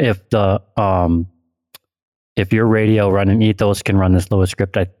know if if your radio running Ethos can run this Lua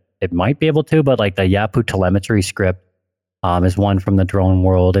script. It might be able to, but like the Yapu telemetry script is one from the drone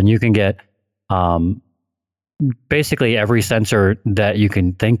world, and you can get basically every sensor that you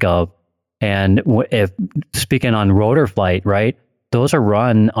can think of. And if speaking on rotor flight, right, those are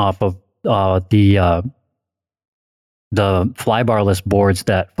run off of the flybarless boards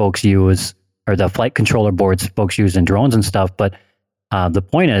that folks use, or the flight controller boards folks use in drones and stuff. But the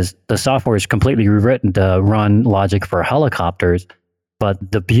point is, the software is completely rewritten to run logic for helicopters.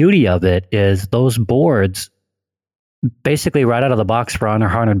 But the beauty of it is those boards, basically right out of the box for under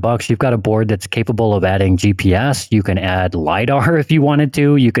 $100, you've got a board that's capable of adding GPS. You can add LiDAR if you wanted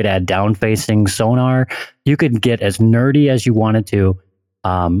to. You could add down-facing sonar. You could get as nerdy as you wanted to.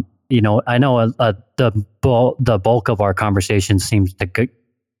 I know the bulk of our conversation seems to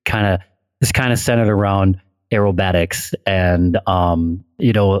kind of centered around aerobatics and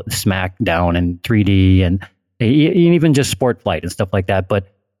smackdown and 3D and even just sport flight and stuff like that.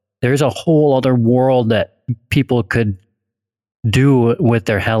 But there's a whole other world that people could do with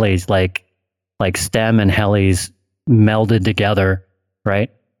their helis, like STEM and helis melded together,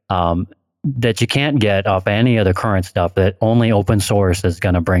 right? That you can't get off any of the current stuff that only open source is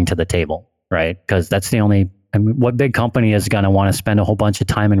going to bring to the table, right? Because that's the only, what big company is going to want to spend a whole bunch of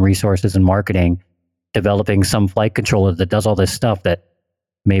time and resources and marketing developing some flight controller that does all this stuff that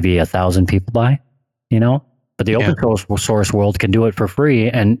maybe 1,000 people buy, But the open source world can do it for free,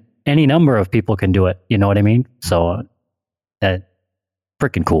 and any number of people can do it. You know what I mean? So that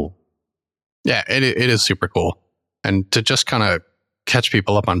freaking cool. Yeah, it is super cool. And to just kind of catch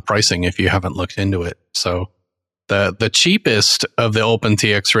people up on pricing if you haven't looked into it. So the cheapest of the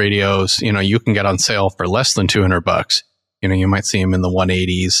OpenTX radios, you can get on sale for less than $200. You might see them in the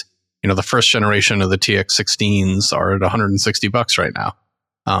 180s. The first generation of the TX16s are at $160 right now.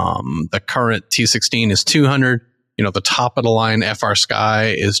 The current T16 is $200. The top of the line FR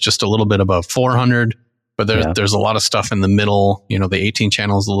Sky is just a little bit above $400, but there's a lot of stuff in the middle. The 18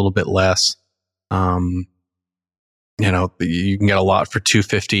 channel is a little bit less. You can get a lot for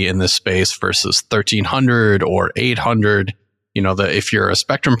 $250 in this space versus $1,300 or $800. If you're a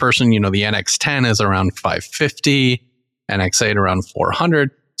Spectrum person, the NX10 is around $550, NX8 around $400.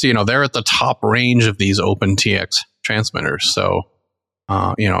 So, they're at the top range of these OpenTX transmitters. So,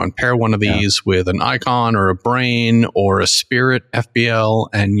 and pair one of these with an Icon or a Brain or a Spirit FBL,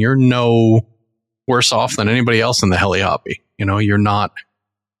 and you're no worse off than anybody else in the heli hobby. You're not.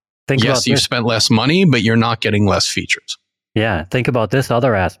 Yes, you spent less money, but you're not getting less features. Yeah, think about this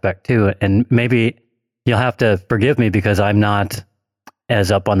other aspect too, and maybe you'll have to forgive me because I'm not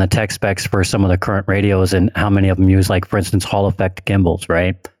as up on the tech specs for some of the current radios and how many of them use, like, for instance, Hall effect gimbals,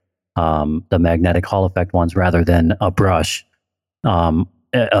 right? The magnetic Hall effect ones rather than a brush. A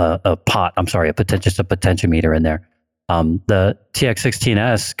potentiometer in there. The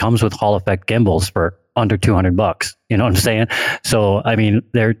TX16S comes with Hall effect gimbals for under $200. You know what I'm saying? So,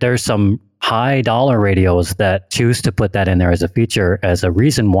 there's some high dollar radios that choose to put that in there as a feature, as a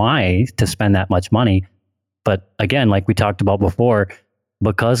reason why to spend that much money. But again, like we talked about before,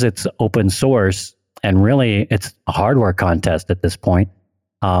 because it's open source and really it's a hardware contest at this point,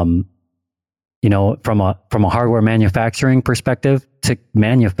 from a hardware manufacturing perspective, to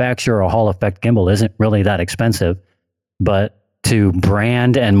manufacture a Hall effect gimbal isn't really that expensive, but to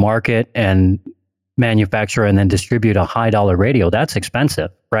brand and market and manufacture and then distribute a high dollar radio, that's expensive,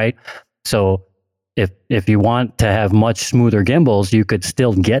 right? So if you want to have much smoother gimbals, you could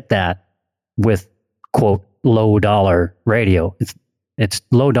still get that with, quote, low dollar radio. It's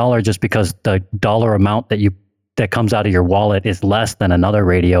low dollar just because the dollar amount that you that comes out of your wallet is less than another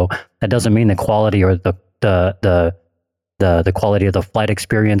radio, that doesn't mean the quality or the quality of the flight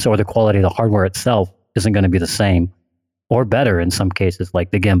experience or the quality of the hardware itself isn't going to be the same or better in some cases,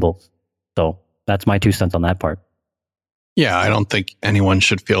 like the gimbals. So that's my 2 cents on that part. Yeah, I don't think anyone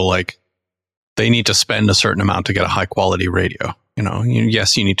should feel like they need to spend a certain amount to get a high quality radio.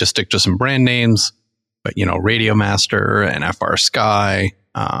 Yes, you need to stick to some brand names, but Radio Master and FR Sky,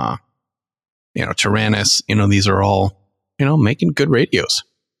 Tyrannus, these are all, making good radios.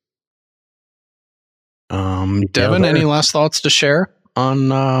 Devin, any last thoughts to share on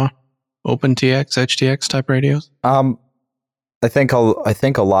OpenTX, HTX type radios? I think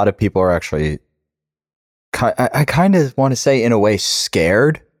a lot of people are actually, I kind of want to say in a way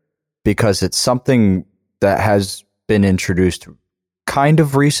scared, because it's something that has been introduced kind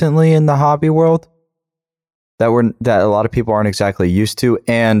of recently in the hobby world that a lot of people aren't exactly used to.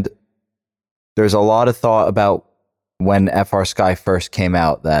 And there's a lot of thought about when FR Sky first came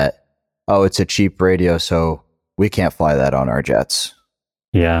out that, oh, it's a cheap radio, so we can't fly that on our jets.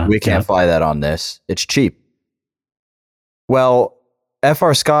 Yeah. We can't fly that on this. It's cheap. Well,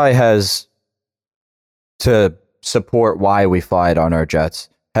 FR Sky has, to support why we fly it on our jets,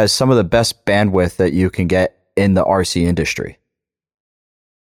 has some of the best bandwidth that you can get in the RC industry.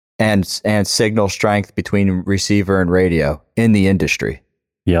 And signal strength between receiver and radio in the industry.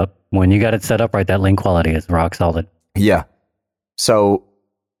 Yep. When you got it set up right, that link quality is rock solid. Yeah. So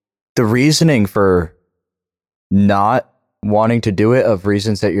the reasoning for not wanting to do it, of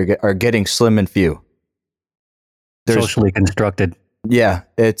reasons that are getting slim and few. Socially constructed. Yeah.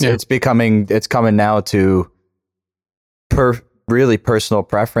 It's coming now to really personal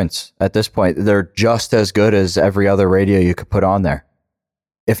preference at this point. They're just as good as every other radio you could put on there,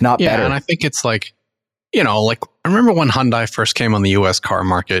 if not better. Yeah, and I think it's like, I remember when Hyundai first came on the US car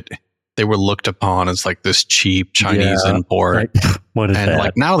market, they were looked upon as like this cheap Chinese import. Right. What is that?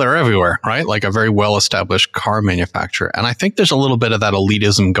 Like now they're everywhere, right? Like a very well-established car manufacturer. And I think there's a little bit of that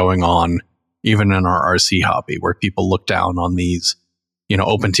elitism going on even in our RC hobby, where people look down on these,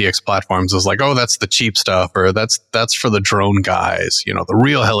 OpenTX platforms as like, oh, that's the cheap stuff, or that's for the drone guys. The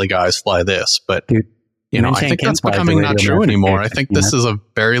real heli guys fly this. But Dude, I think that's becoming not true anymore. I think this is a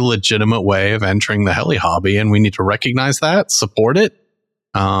very legitimate way of entering the heli hobby, and we need to recognize that, support it,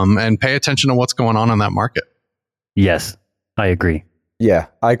 and pay attention to what's going on in that market. Yes, I agree. Yeah,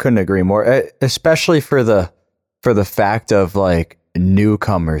 I couldn't agree more. Especially for the fact of like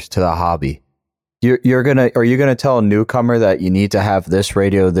newcomers to the hobby. Are you gonna tell a newcomer that you need to have this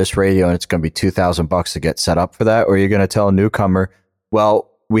radio, and it's gonna be $2,000 to get set up for that? Or are you gonna tell a newcomer,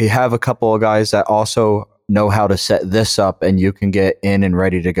 well, we have a couple of guys that also know how to set this up, and you can get in and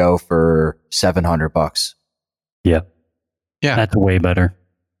ready to go for $700? Yeah. Yeah. That's way better.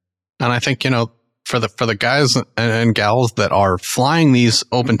 And I think, for the guys and gals that are flying these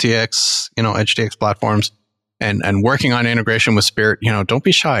OpenTX, HTX platforms and working on integration with Spirit, don't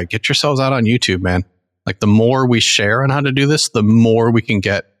be shy. Get yourselves out on YouTube, man. Like the more we share on how to do this, the more we can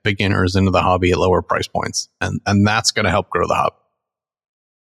get beginners into the hobby at lower price points. And that's going to help grow the hobby.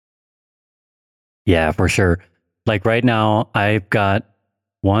 Yeah, for sure. Like right now, I've got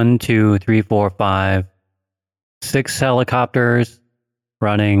 1, 2, 3, 4, 5, 6 helicopters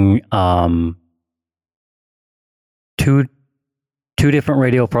running two different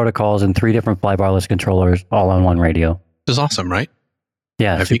radio protocols and 3 different flybarless controllers all on one radio. This is awesome, right?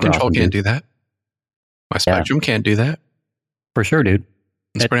 Yeah, My V-Control awesome, can't do that. My Spectrum can't do that. For sure, dude.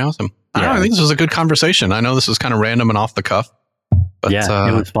 It's pretty awesome. I think this was a good conversation. I know this was kind of random and off the cuff, but yeah,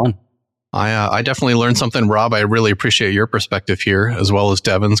 it was fun. I definitely learned something, Rob. I really appreciate your perspective here, as well as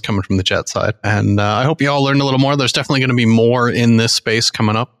Devin's coming from the jet side. And I hope you all learned a little more. There's definitely going to be more in this space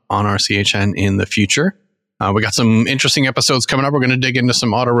coming up on RCHN in the future. We got some interesting episodes coming up. We're going to dig into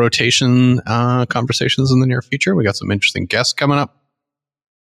some auto rotation conversations in the near future. We got some interesting guests coming up.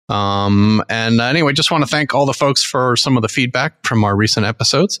 Anyway, just want to thank all the folks for some of the feedback from our recent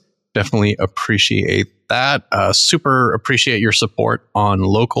episodes. Definitely appreciate that. Super appreciate your support on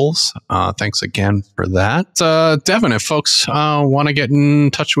locals. Thanks again for that. Devin, if folks want to get in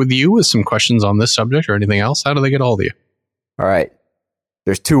touch with you with some questions on this subject or anything else, how do they get a hold of you? All right.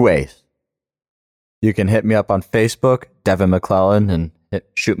 There's 2 ways. You can hit me up on Facebook, Devin McClellan, and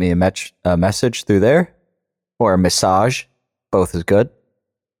shoot me a message through there, or a massage. Both is good.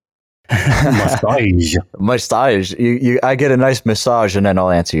 Massage. I get a nice massage, and then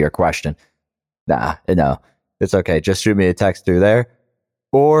I'll answer your question. No, it's okay. Just shoot me a text through there,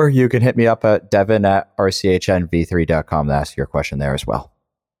 or you can hit me up at devin@RCHNv3.com to ask your question there as well.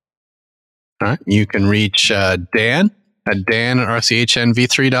 All right. You can reach Dan at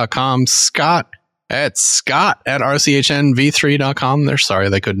RCHNv3.com, Scott It's Scott at RCHNv3.com. They're sorry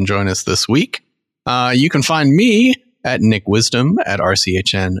they couldn't join us this week. You can find me at Nick Wisdom at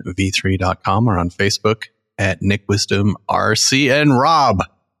RCHNv3.com or on Facebook at Nick Wisdom RC. And Rob,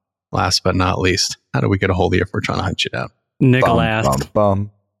 last but not least, how do we get a hold of you if we're trying to hunt you down? Nicholas.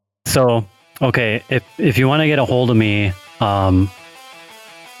 So, okay, if you want to get a hold of me,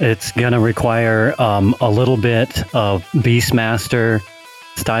 it's going to require a little bit of Beastmaster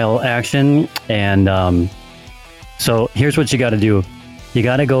style action. And so here's what you got to do. You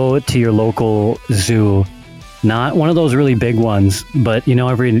got to go to your local zoo, not one of those really big ones, but you know,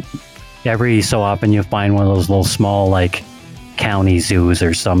 every so often you find one of those little small like county zoos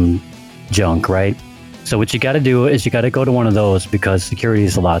or some junk, right? So what you got to do is you got to go to one of those because security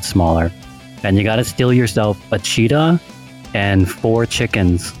is a lot smaller, and you got to steal yourself a cheetah and 4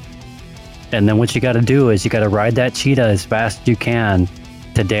 chickens. And then what you got to do is you got to ride that cheetah as fast as you can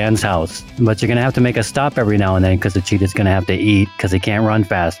to Dan's house. But you're going to have to make a stop every now and then because the cheetah's going to have to eat because he can't run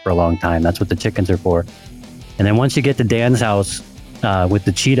fast for a long time. That's what the chickens are for. And then once you get to Dan's house with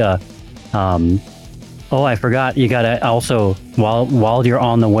the cheetah, oh, I forgot. You got to also, while you're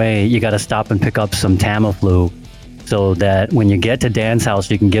on the way, you got to stop and pick up some Tamiflu so that when you get to Dan's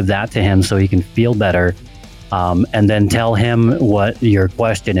house, you can give that to him so he can feel better. And then tell him what your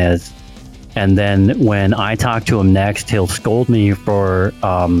question is. And then when I talk to him next, he'll scold me for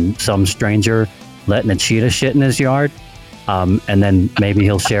some stranger letting a cheetah shit in his yard. And then maybe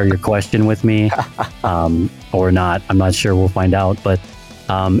he'll share your question with me or not. I'm not sure. We'll find out. But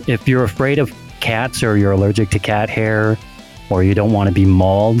if you're afraid of cats or you're allergic to cat hair or you don't want to be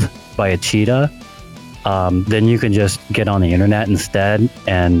mauled by a cheetah, then you can just get on the internet instead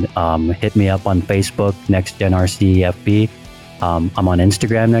and hit me up on Facebook, NextGenRCFB. I'm on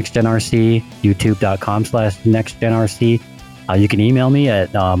Instagram, NextGenRC, YouTube.com/NextGenRC. You can email me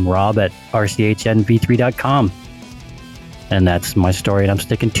at rob at RCHNv3.com. And that's my story, and I'm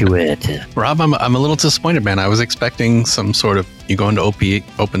sticking to it. Rob, I'm a little disappointed, man. I was expecting some sort of, you go into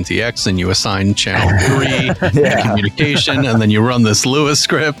OpenTX and you assign channel 3 communication, and then you run this Lewis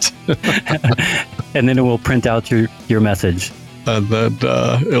script. And then it will print out your message.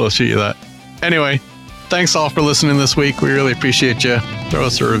 It'll shoot you that. Anyway, thanks all for listening this week. We really appreciate you. Throw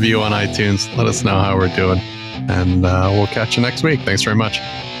us a review on iTunes. Let us know how we're doing. And we'll catch you next week. Thanks very much.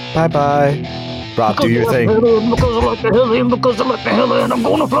 Bye-bye. Rob, do your thing. Because I like the helium, because I like the helium, I'm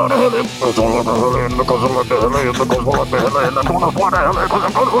gonna fly the helium. Because I like the helium, because I like the helium, because I like the helium, I'm gonna fly the helium, because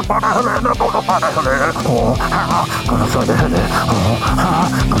I'm gonna fly the helium, I'm gonna fly the helium. Oh, gonna fly the helium. Oh,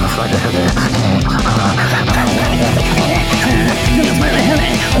 gonna fly the helium. Gonna fly the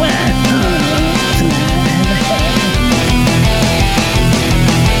helium.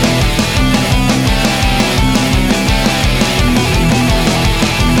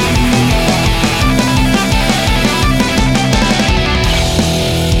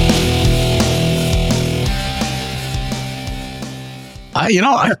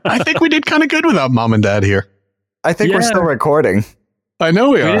 I think we did kind of good without Mom and Dad here. I think we're still recording. I know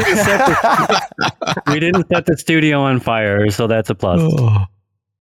we are. We didn't set the studio on fire, so that's a plus. Oh.